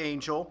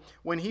archangel,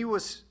 when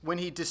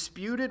he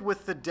disputed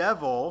with the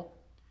devil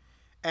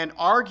and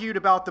argued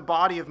about the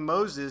body of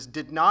Moses,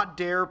 did not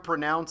dare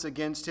pronounce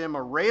against him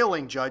a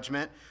railing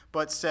judgment,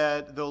 but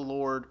said, 'The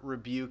Lord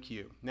rebuke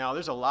you.'" Now,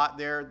 there's a lot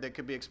there that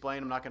could be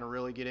explained. I'm not going to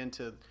really get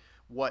into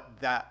what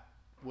that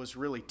was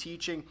really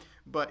teaching,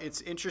 but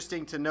it's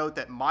interesting to note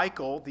that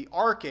Michael, the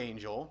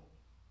archangel,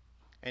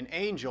 an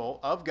angel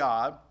of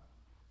God,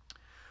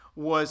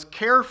 was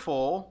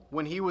careful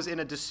when he was in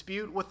a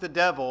dispute with the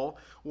devil,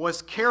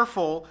 was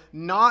careful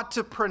not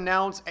to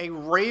pronounce a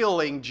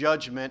railing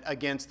judgment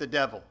against the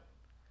devil,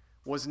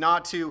 was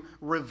not to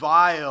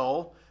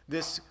revile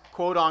this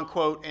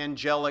quote-unquote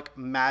angelic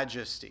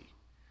majesty.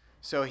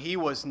 So he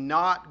was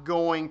not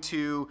going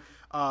to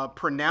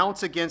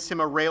pronounce against him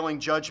a railing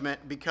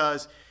judgment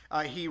because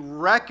he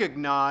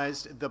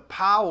recognized the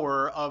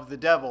power of the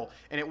devil.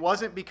 And it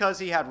wasn't because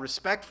he had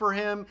respect for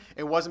him.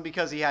 It wasn't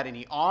because he had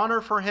any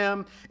honor for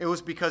him. It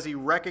was because he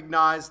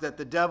recognized that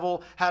the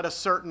devil had a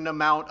certain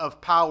amount of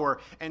power.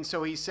 And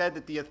so he said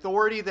that the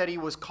authority that he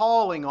was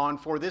calling on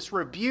for this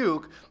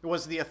rebuke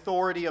was the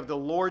authority of the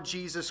Lord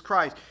Jesus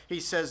Christ. He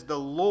says, "The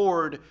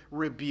Lord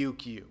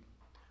rebuke you."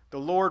 The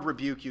Lord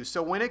rebuke you.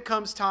 So when it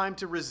comes time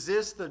to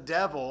resist the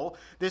devil,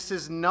 this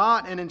is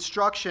not an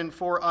instruction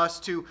for us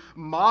to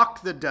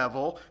mock the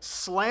devil,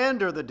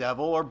 slander the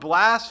devil, or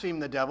blaspheme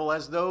the devil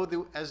as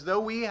though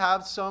we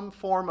have some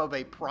form of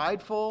a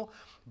prideful,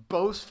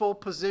 boastful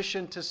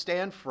position to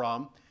stand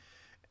from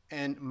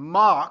and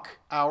mock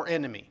our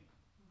enemy,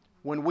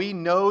 when we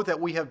know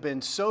that we have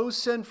been so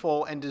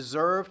sinful and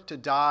deserve to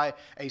die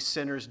a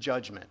sinner's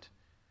judgment.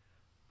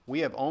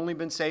 We have only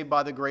been saved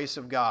by the grace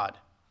of God.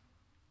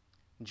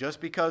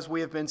 Just because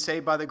we have been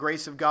saved by the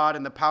grace of God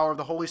and the power of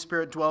the Holy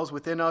Spirit dwells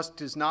within us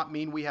does not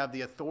mean we have the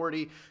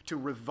authority to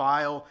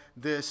revile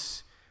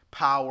this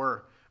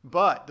power.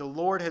 But the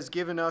Lord has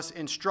given us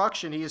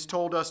instruction. He has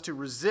told us to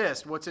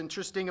resist. What's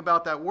interesting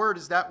about that word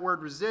is that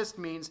word resist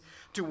means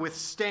to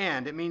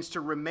withstand. It means to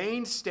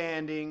remain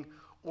standing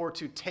or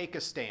to take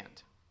a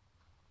stand.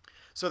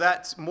 So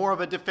that's more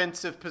of a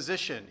defensive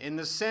position in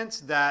the sense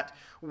that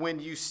when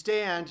you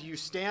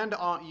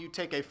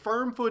take a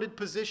firm-footed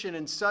position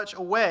in such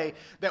a way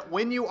that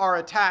when you are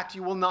attacked,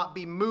 you will not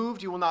be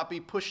moved, you will not be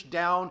pushed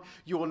down,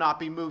 you will not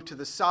be moved to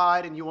the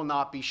side, and you will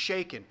not be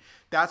shaken.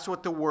 That's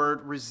what the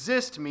word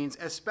resist means,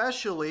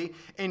 especially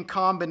in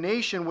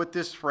combination with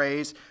this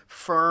phrase,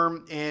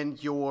 firm in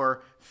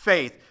your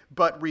faith.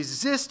 But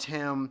resist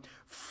him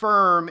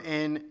firm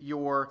in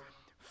your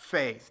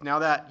faith. Now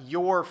that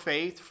your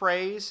faith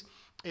phrase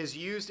is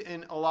used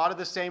in a lot of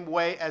the same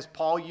way as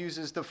Paul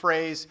uses the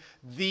phrase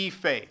the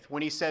faith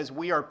when he says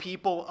we are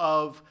people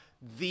of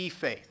the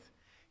faith.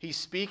 He's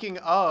speaking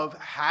of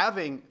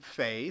having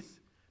faith.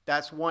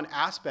 That's one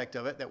aspect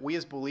of it, that we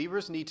as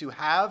believers need to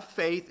have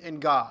faith in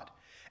God.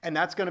 And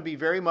that's going to be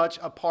very much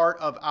a part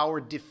of our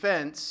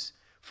defense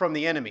from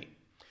the enemy.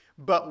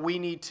 But we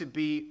need to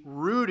be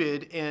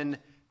rooted in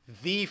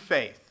the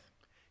faith,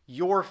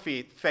 your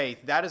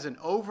faith. That is an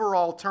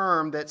overall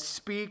term that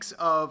speaks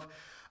of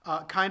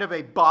kind of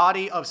a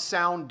body of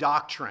sound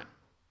doctrine.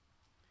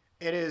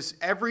 It is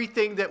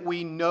everything that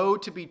we know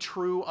to be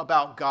true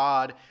about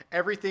God,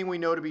 everything we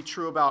know to be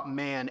true about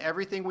man,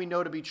 everything we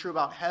know to be true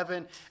about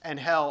heaven and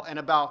hell, and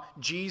about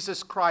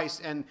Jesus Christ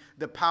and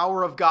the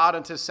power of God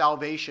unto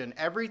salvation.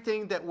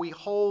 Everything that we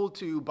hold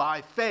to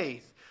by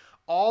faith,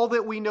 all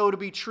that we know to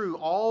be true,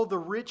 all the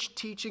rich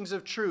teachings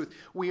of truth,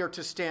 we are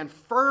to stand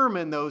firm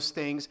in those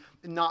things,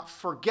 not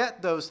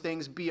forget those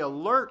things, be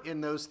alert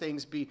in those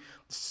things, be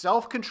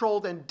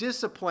self-controlled and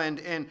disciplined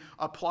in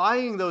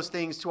applying those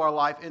things to our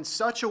life in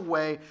such a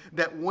way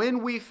that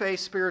when we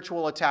face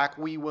spiritual attack,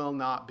 we will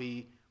not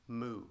be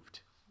moved.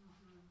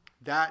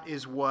 That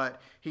is what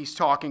he's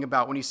talking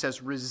about when he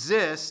says,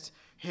 resist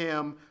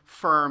him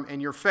firm in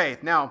your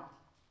faith. Now,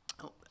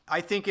 I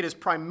think it is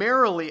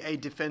primarily a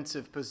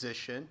defensive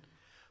position,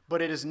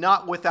 but it is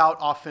not without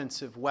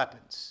offensive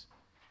weapons.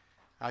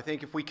 I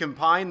think if we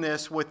combine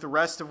this with the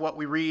rest of what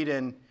we read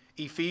in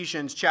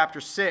Ephesians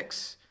chapter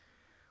 6,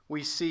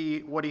 we see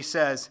what he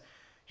says.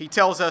 He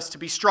tells us to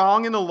be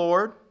strong in the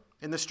Lord,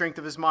 in the strength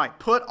of his might.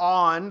 Put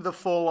on the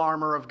full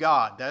armor of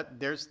God.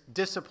 There's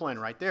discipline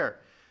right there.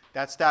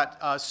 That's that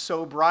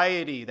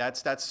sobriety.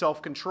 That's that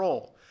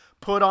self-control.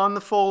 Put on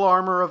the full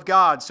armor of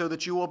God so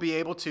that you will be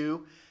able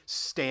to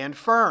stand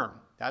firm.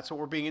 That's what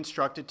we're being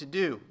instructed to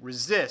do.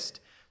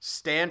 Resist.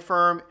 Stand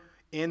firm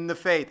in the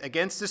faith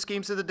against the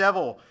schemes of the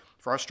devil.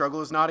 For our struggle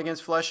is not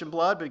against flesh and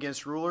blood, but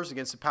against rulers,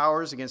 against the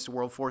powers, against the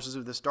world forces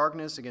of this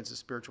darkness, against the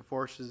spiritual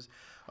forces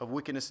of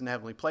wickedness in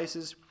heavenly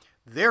places.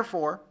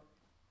 Therefore,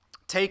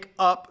 take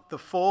up the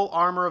full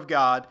armor of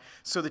God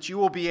so that you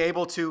will be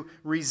able to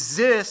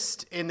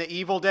resist in the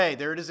evil day.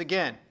 There it is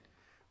again.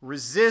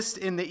 Resist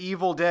in the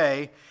evil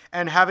day,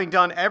 and having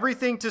done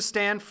everything to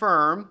stand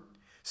firm,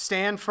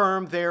 Stand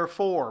firm,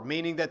 therefore,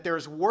 meaning that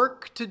there's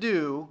work to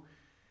do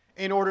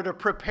in order to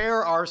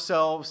prepare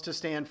ourselves to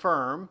stand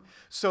firm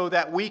so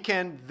that we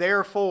can,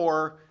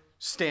 therefore,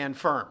 stand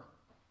firm.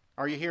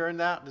 Are you hearing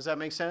that? Does that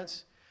make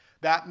sense?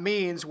 That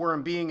means we're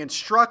being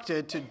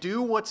instructed to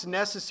do what's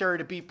necessary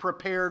to be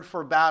prepared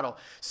for battle.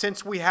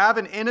 Since we have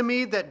an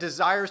enemy that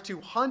desires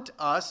to hunt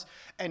us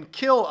and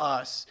kill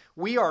us,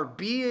 we are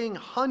being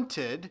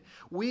hunted.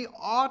 We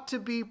ought to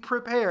be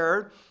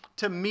prepared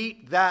to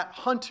meet that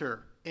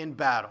hunter in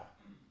battle.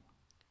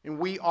 And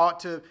we ought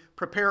to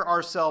prepare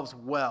ourselves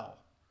well.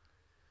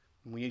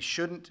 We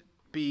shouldn't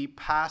be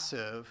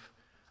passive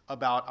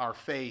about our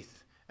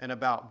faith and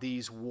about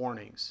these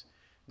warnings.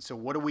 And so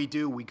what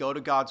do? We go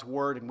to God's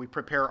word and we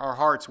prepare our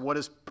hearts. What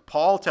does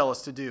Paul tell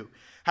us to do?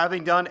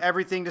 Having done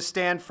everything to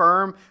stand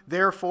firm,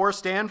 therefore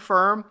stand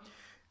firm,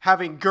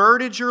 having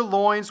girded your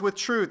loins with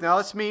truth. Now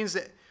this means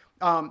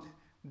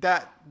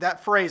that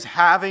that phrase,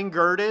 having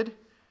girded,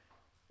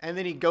 and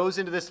then he goes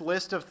into this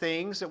list of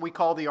things that we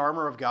call the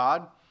armor of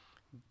God.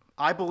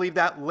 I believe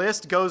that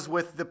list goes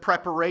with the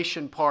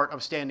preparation part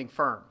of standing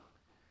firm.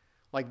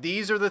 Like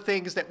these are the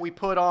things that we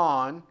put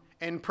on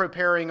in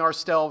preparing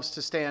ourselves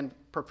to stand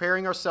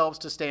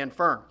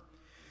firm.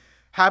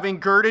 Having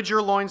girded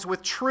your loins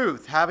with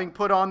truth, having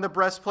put on the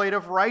breastplate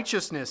of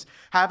righteousness,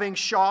 having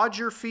shod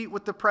your feet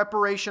with the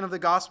preparation of the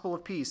gospel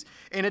of peace.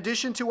 In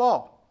addition to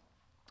all,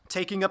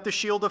 taking up the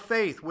shield of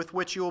faith with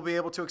which you will be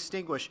able to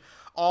extinguish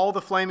all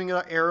the flaming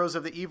arrows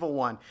of the evil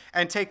one,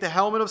 and take the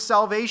helmet of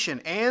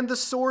salvation and the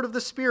sword of the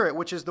Spirit,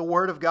 which is the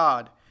word of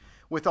God.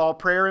 With all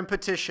prayer and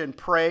petition,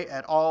 pray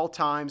at all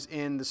times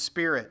in the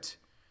Spirit.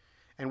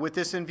 And with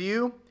this in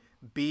view,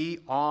 be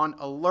on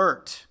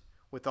alert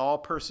with all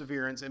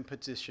perseverance and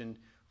petition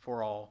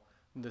for all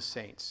the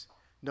saints.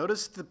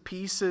 Notice the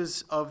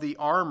pieces of the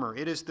armor.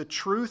 It is the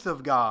truth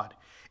of God.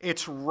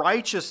 It's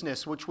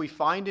righteousness, which we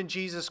find in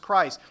Jesus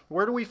Christ.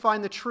 Where do we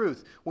find the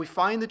truth? We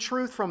find the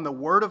truth from the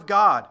Word of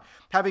God.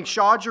 Having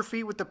shod your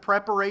feet with the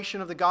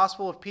preparation of the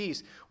gospel of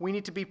peace, we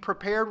need to be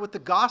prepared with the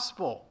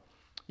gospel.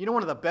 You know,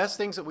 one of the best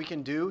things that we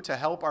can do to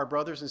help our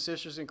brothers and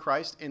sisters in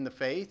Christ in the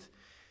faith,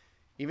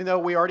 even though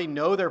we already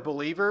know they're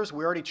believers,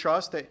 we already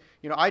trust that,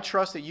 I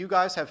trust that you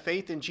guys have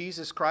faith in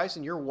Jesus Christ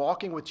and you're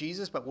walking with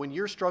Jesus, but when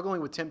you're struggling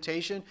with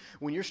temptation,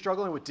 when you're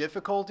struggling with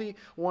difficulty,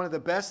 one of the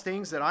best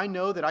things that I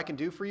know that I can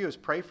do for you is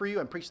pray for you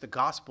and preach the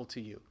gospel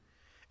to you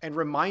and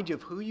remind you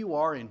of who you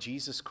are in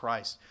Jesus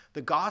Christ.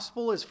 The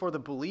gospel is for the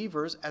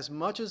believers as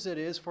much as it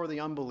is for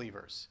the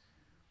unbelievers.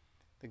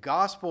 The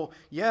gospel,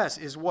 yes,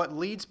 is what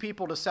leads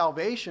people to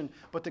salvation,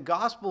 but the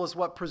gospel is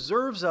what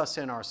preserves us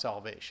in our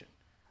salvation.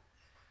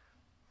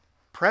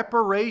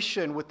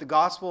 Preparation with the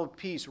gospel of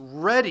peace,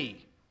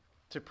 ready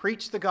to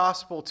preach the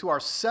gospel to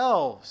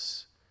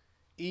ourselves,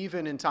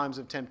 even in times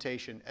of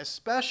temptation,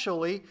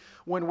 especially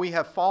when we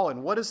have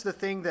fallen. What is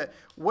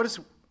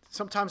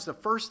sometimes the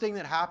first thing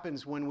that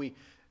happens when we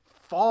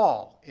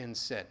fall in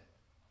sin?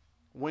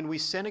 When we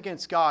sin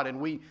against God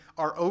and we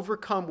are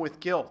overcome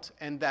with guilt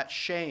and that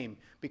shame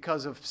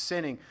because of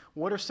sinning,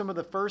 what are some of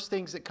the first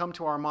things that come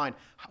to our mind?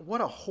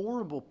 What a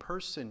horrible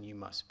person you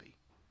must be.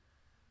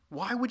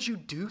 Why would you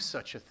do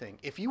such a thing?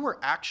 If you were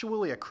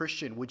actually a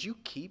Christian, would you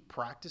keep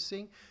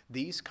practicing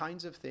these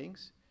kinds of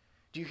things?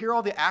 Do you hear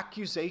all the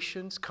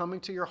accusations coming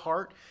to your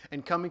heart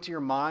and coming to your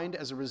mind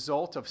as a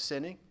result of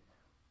sinning?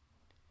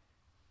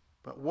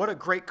 But what a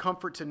great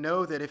comfort to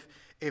know that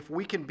if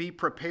we can be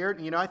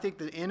prepared, I think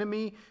the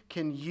enemy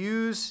can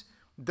use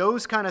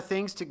those kind of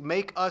things to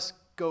make us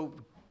go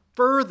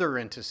further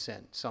into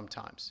sin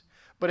sometimes.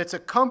 But it's a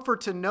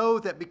comfort to know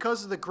that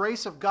because of the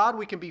grace of God,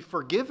 we can be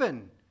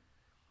forgiven.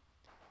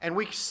 And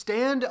we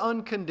stand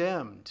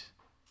uncondemned.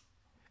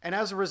 And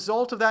as a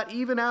result of that,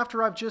 even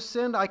after I've just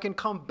sinned, I can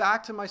come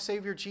back to my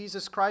Savior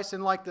Jesus Christ.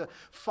 And like the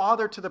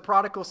father to the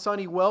prodigal son,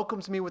 he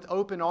welcomes me with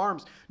open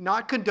arms,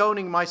 not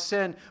condoning my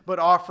sin, but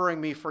offering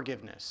me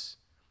forgiveness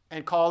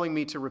and calling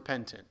me to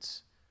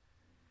repentance.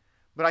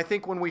 But I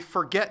think when we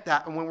forget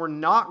that and when we're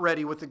not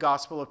ready with the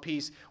gospel of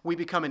peace, we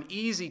become an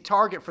easy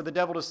target for the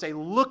devil to say,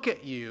 look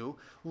at you,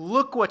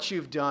 look what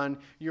you've done,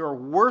 you're a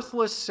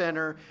worthless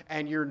sinner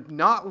and you're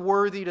not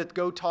worthy to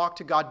go talk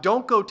to God.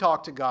 Don't go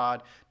talk to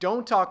God.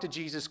 Don't talk to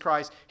Jesus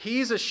Christ.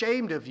 He's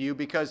ashamed of you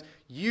because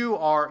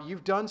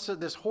you've done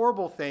this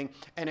horrible thing,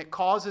 and it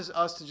causes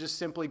us to just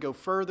simply go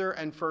further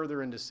and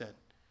further into sin.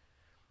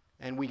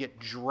 And we get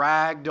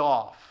dragged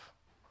off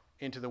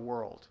into the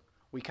world.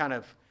 We kind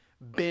of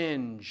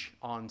binge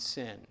on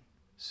sin,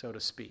 so to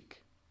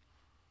speak.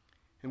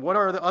 And what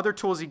are the other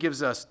tools he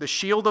gives us? The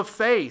shield of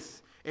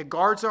faith. It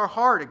guards our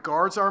heart. It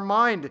guards our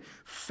mind.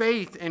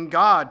 Faith in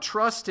God,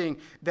 trusting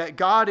that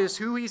God is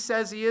who he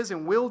says he is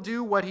and will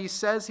do what he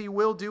says he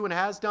will do and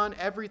has done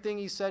everything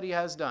he said he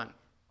has done.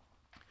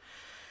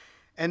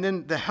 And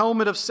then the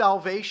helmet of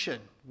salvation.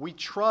 We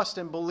trust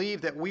and believe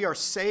that we are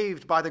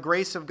saved by the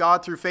grace of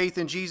God through faith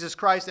in Jesus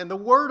Christ, and the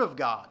Word of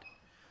God.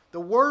 The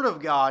Word of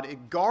God,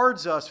 it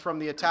guards us from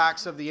the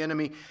attacks of the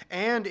enemy,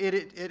 and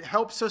it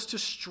helps us to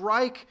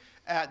strike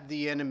at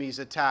the enemy's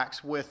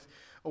attacks with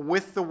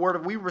with the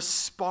Word. We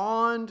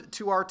respond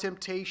to our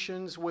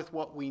temptations with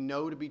what we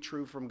know to be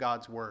true from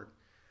God's Word.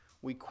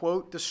 We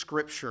quote the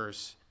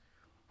Scriptures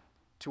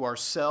to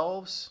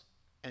ourselves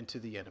and to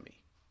the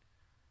enemy,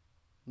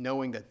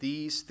 knowing that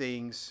these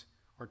things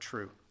are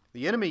true.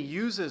 The enemy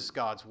uses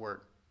God's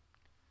Word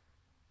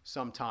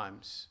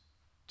sometimes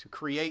to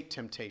create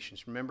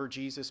temptations. Remember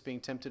Jesus being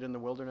tempted in the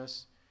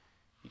wilderness?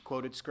 He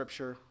quoted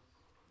Scripture,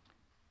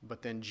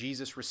 but then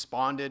Jesus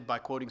responded by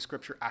quoting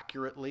Scripture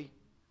accurately.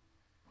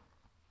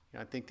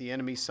 I think the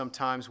enemy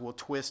sometimes will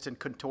twist and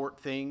contort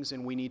things,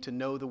 and we need to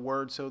know the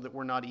Word so that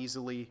we're not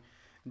easily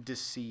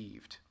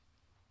deceived.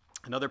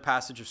 Another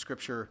passage of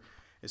Scripture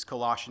is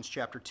Colossians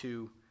chapter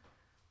 2.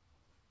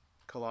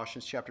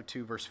 Colossians chapter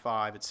 2, verse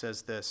 5. It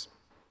says this: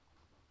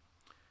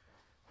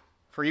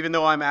 "For even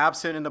though I'm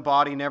absent in the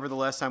body,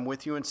 nevertheless I'm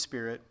with you in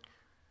spirit."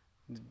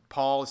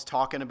 Paul is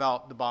talking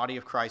about the body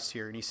of Christ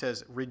here, and he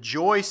says,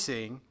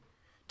 "rejoicing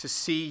to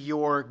see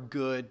your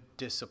good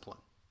discipline."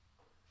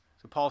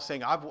 So Paul's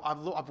saying,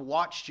 I've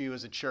watched you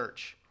as a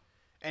church,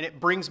 and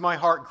it brings my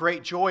heart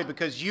great joy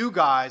because you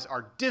guys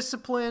are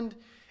disciplined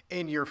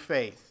in your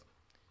faith.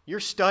 You're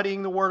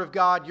studying the Word of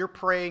God, you're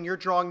praying, you're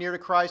drawing near to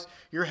Christ,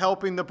 you're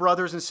helping the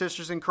brothers and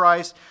sisters in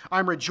Christ.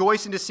 I'm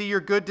rejoicing to see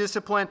your good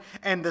discipline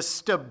and the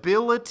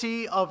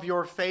stability of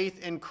your faith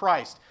in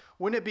Christ.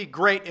 Wouldn't it be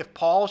great if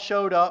Paul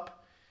showed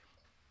up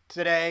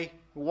today,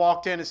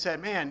 walked in and said,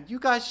 "Man, you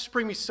guys just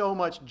bring me so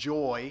much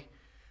joy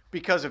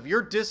because of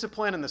your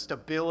discipline and the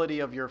stability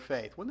of your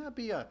faith." Wouldn't that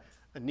be a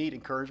neat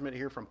encouragement to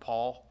hear from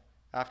Paul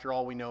after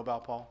all we know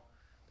about Paul?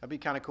 That'd be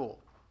kind of cool.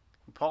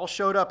 Paul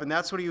showed up, and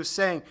that's what he was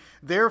saying.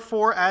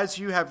 "Therefore, as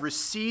you have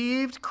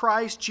received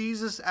Christ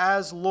Jesus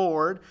as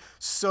Lord,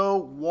 so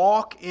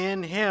walk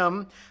in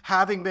him,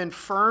 having been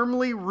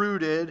firmly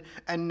rooted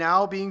and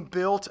now being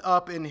built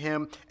up in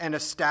him and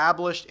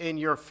established in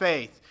your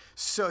faith."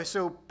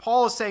 So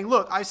Paul is saying,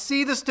 look, I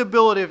see the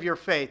stability of your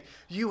faith.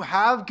 You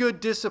have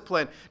good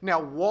discipline. Now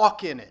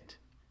walk in it.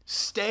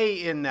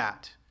 Stay in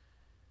that.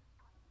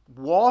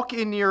 Walk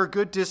in your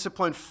good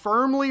discipline,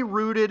 firmly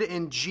rooted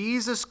in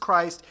Jesus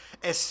Christ,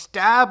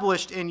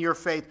 established in your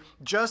faith,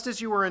 just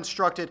as you were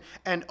instructed,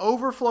 and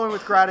overflowing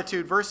with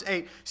gratitude. Verse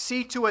 8,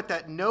 "See to it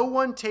that no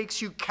one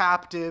takes you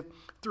captive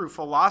through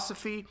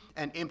philosophy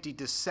and empty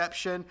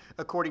deception,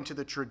 according to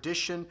the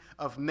tradition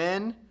of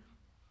men,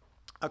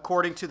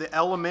 according to the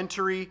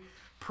elementary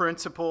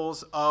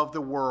principles of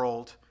the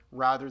world,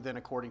 rather than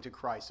according to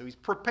Christ." So he's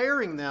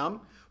preparing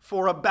them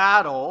for a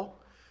battle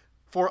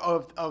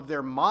of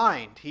their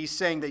mind. He's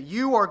saying that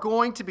you are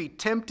going to be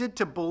tempted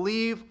to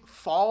believe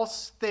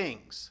false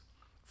things,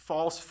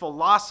 false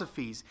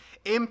philosophies,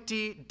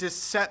 empty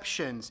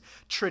deceptions,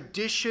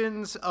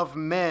 traditions of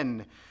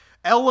men,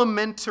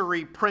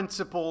 elementary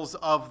principles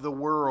of the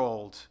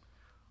world,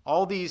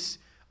 all these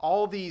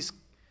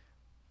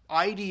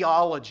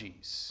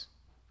ideologies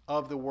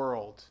of the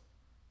world.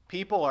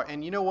 People are,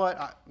 and you know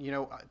what?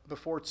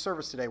 Before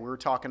service today, we were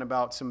talking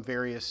about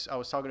I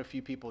was talking to a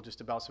few people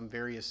just about some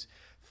various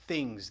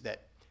things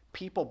that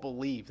people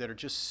believe that are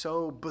just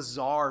so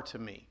bizarre to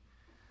me.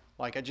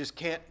 Like, I just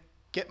can't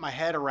get my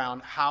head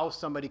around how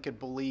somebody could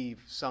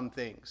believe some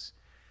things.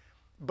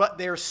 But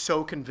they're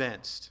so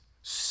convinced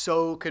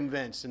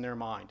in their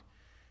mind.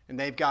 And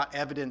they've got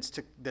evidence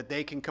that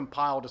they can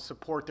compile to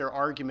support their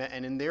argument.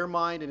 And in their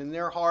mind and in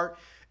their heart,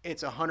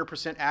 it's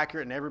 100%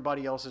 accurate and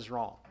everybody else is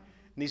wrong.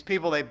 And these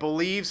people, they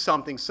believe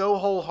something so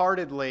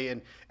wholeheartedly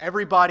and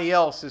everybody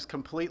else is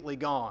completely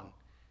gone,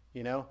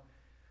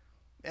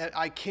 And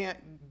I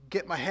can't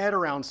get my head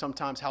around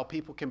sometimes how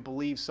people can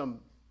believe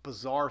some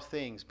bizarre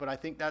things. But I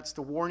think that's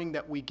the warning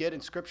that we get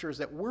in Scripture, is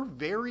that we're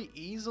very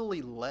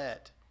easily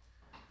led.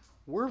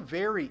 We're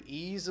very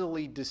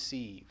easily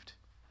deceived.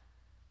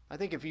 I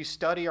think if you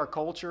study our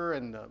culture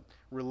and the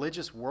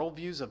religious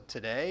worldviews of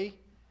today,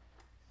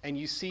 and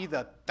you see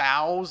the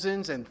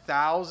thousands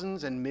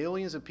and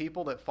millions of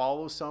people that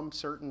follow some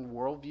certain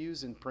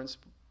worldviews and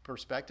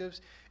perspectives,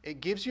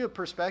 it gives you a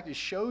perspective,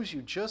 shows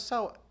you just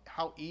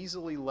how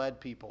easily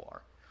led people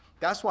are.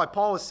 That's why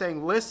Paul is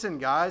saying, listen,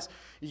 guys,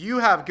 you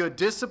have good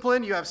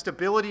discipline, you have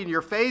stability in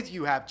your faith,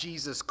 you have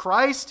Jesus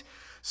Christ,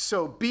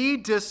 so be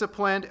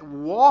disciplined,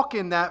 walk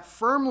in that,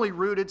 firmly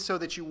rooted, so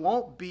that you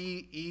won't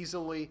be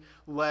easily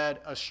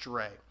led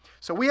astray.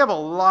 So we have a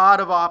lot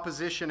of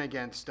opposition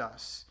against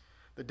us.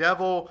 The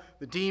devil,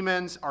 the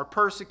demons, our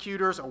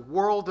persecutors, a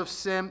world of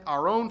sin,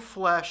 our own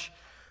flesh.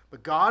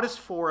 But God is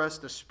for us.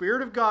 The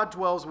Spirit of God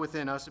dwells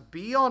within us.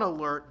 Be on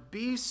alert.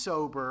 Be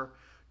sober.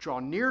 Draw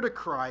near to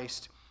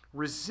Christ.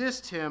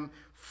 Resist him,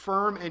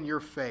 firm in your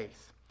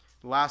faith.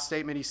 The last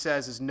statement he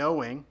says is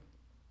knowing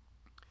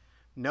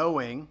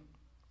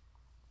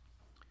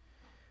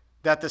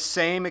that the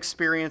same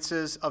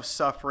experiences of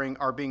suffering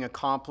are being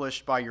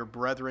accomplished by your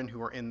brethren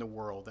who are in the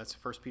world. That's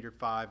 1 Peter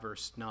 5,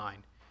 verse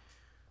 9.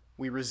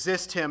 We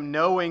resist him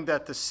knowing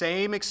that the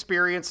same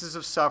experiences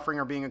of suffering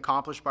are being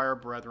accomplished by our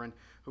brethren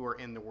who are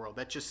in the world.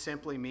 That just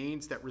simply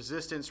means that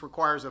resistance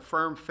requires a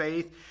firm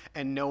faith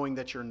and knowing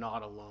that you're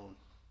not alone.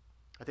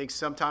 I think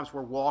sometimes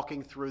we're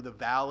walking through the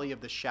valley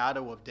of the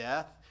shadow of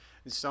death,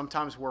 And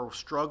sometimes we're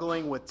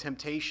struggling with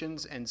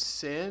temptations and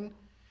sin,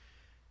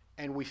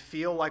 and we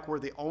feel like we're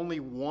the only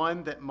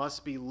one that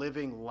must be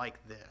living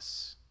like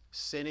this,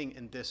 sinning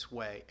in this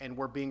way. And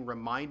we're being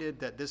reminded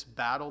that this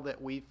battle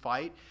that we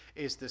fight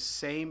is the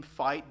same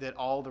fight that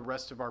all the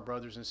rest of our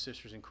brothers and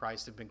sisters in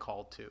Christ have been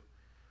called to.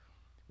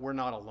 We're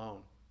not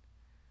alone.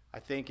 I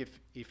think if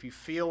you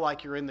feel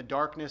like you're in the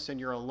darkness and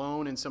you're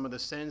alone in some of the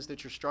sins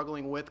that you're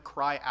struggling with,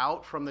 cry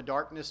out from the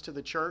darkness to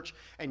the church,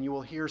 and you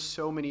will hear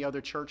so many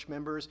other church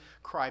members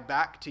cry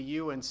back to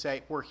you and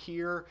say, we're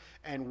here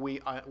and we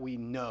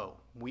know,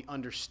 we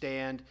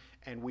understand,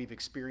 and we've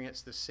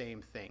experienced the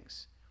same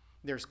things.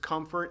 There's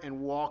comfort in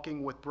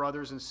walking with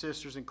brothers and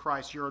sisters in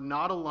Christ. You're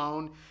not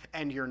alone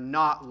and you're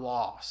not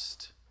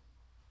lost.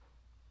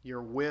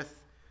 You're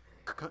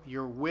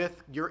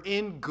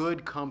in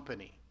good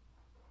company.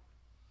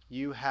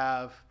 You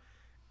have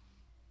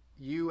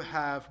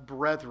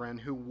brethren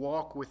who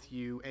walk with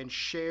you and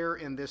share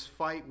in this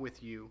fight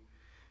with you.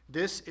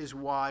 This is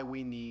why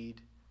we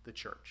need the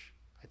church.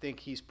 I think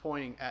he's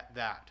pointing at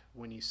that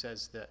when he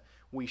says that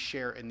we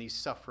share in these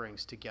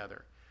sufferings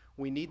together.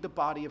 We need the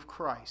body of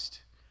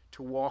Christ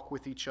to walk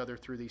with each other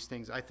through these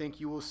things. I think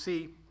you will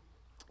see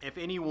if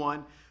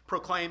anyone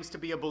proclaims to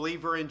be a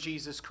believer in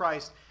Jesus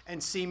Christ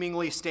and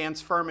seemingly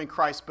stands firm in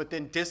Christ, but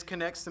then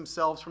disconnects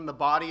themselves from the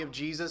body of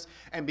Jesus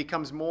and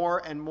becomes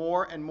more and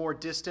more and more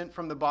distant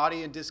from the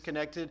body and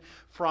disconnected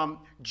from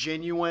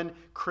genuine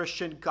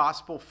Christian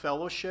gospel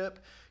fellowship,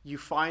 you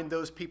find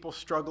those people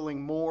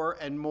struggling more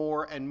and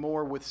more and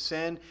more with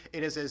sin.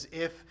 It is as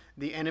if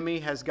the enemy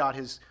has got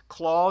his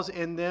claws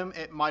in them.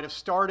 It might have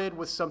started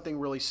with something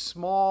really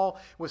small,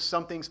 with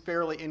something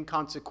fairly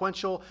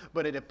inconsequential,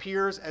 but it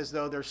appears as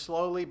though they're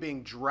slowly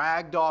being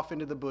dragged off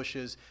into the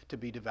bushes to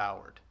be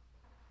devoured.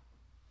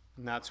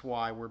 And that's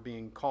why we're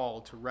being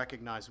called to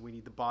recognize we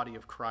need the body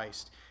of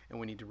Christ and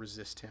we need to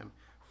resist him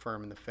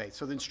firm in the faith.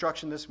 So the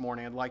instruction this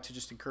morning, I'd like to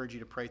just encourage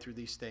you to pray through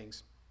these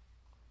things.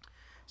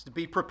 Is to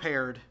be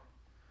prepared,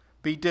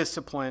 be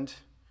disciplined,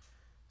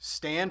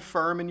 stand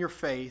firm in your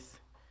faith,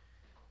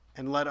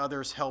 and let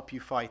others help you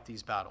fight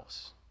these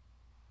battles.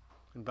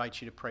 I invite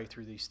you to pray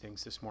through these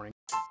things this morning.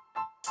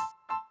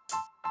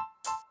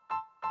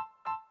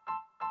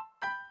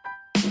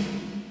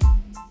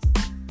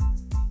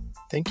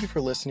 Thank you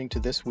for listening to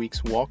this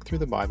week's Walk Through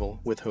the Bible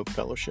with Hope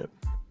Fellowship.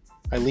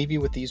 I leave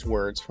you with these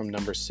words from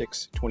Numbers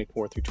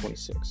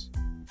 6:24-26.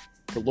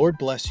 The Lord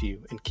bless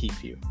you and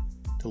keep you.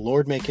 The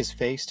Lord make his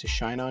face to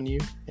shine on you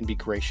and be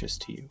gracious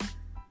to you.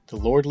 The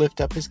Lord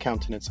lift up his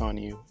countenance on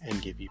you and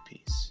give you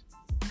peace.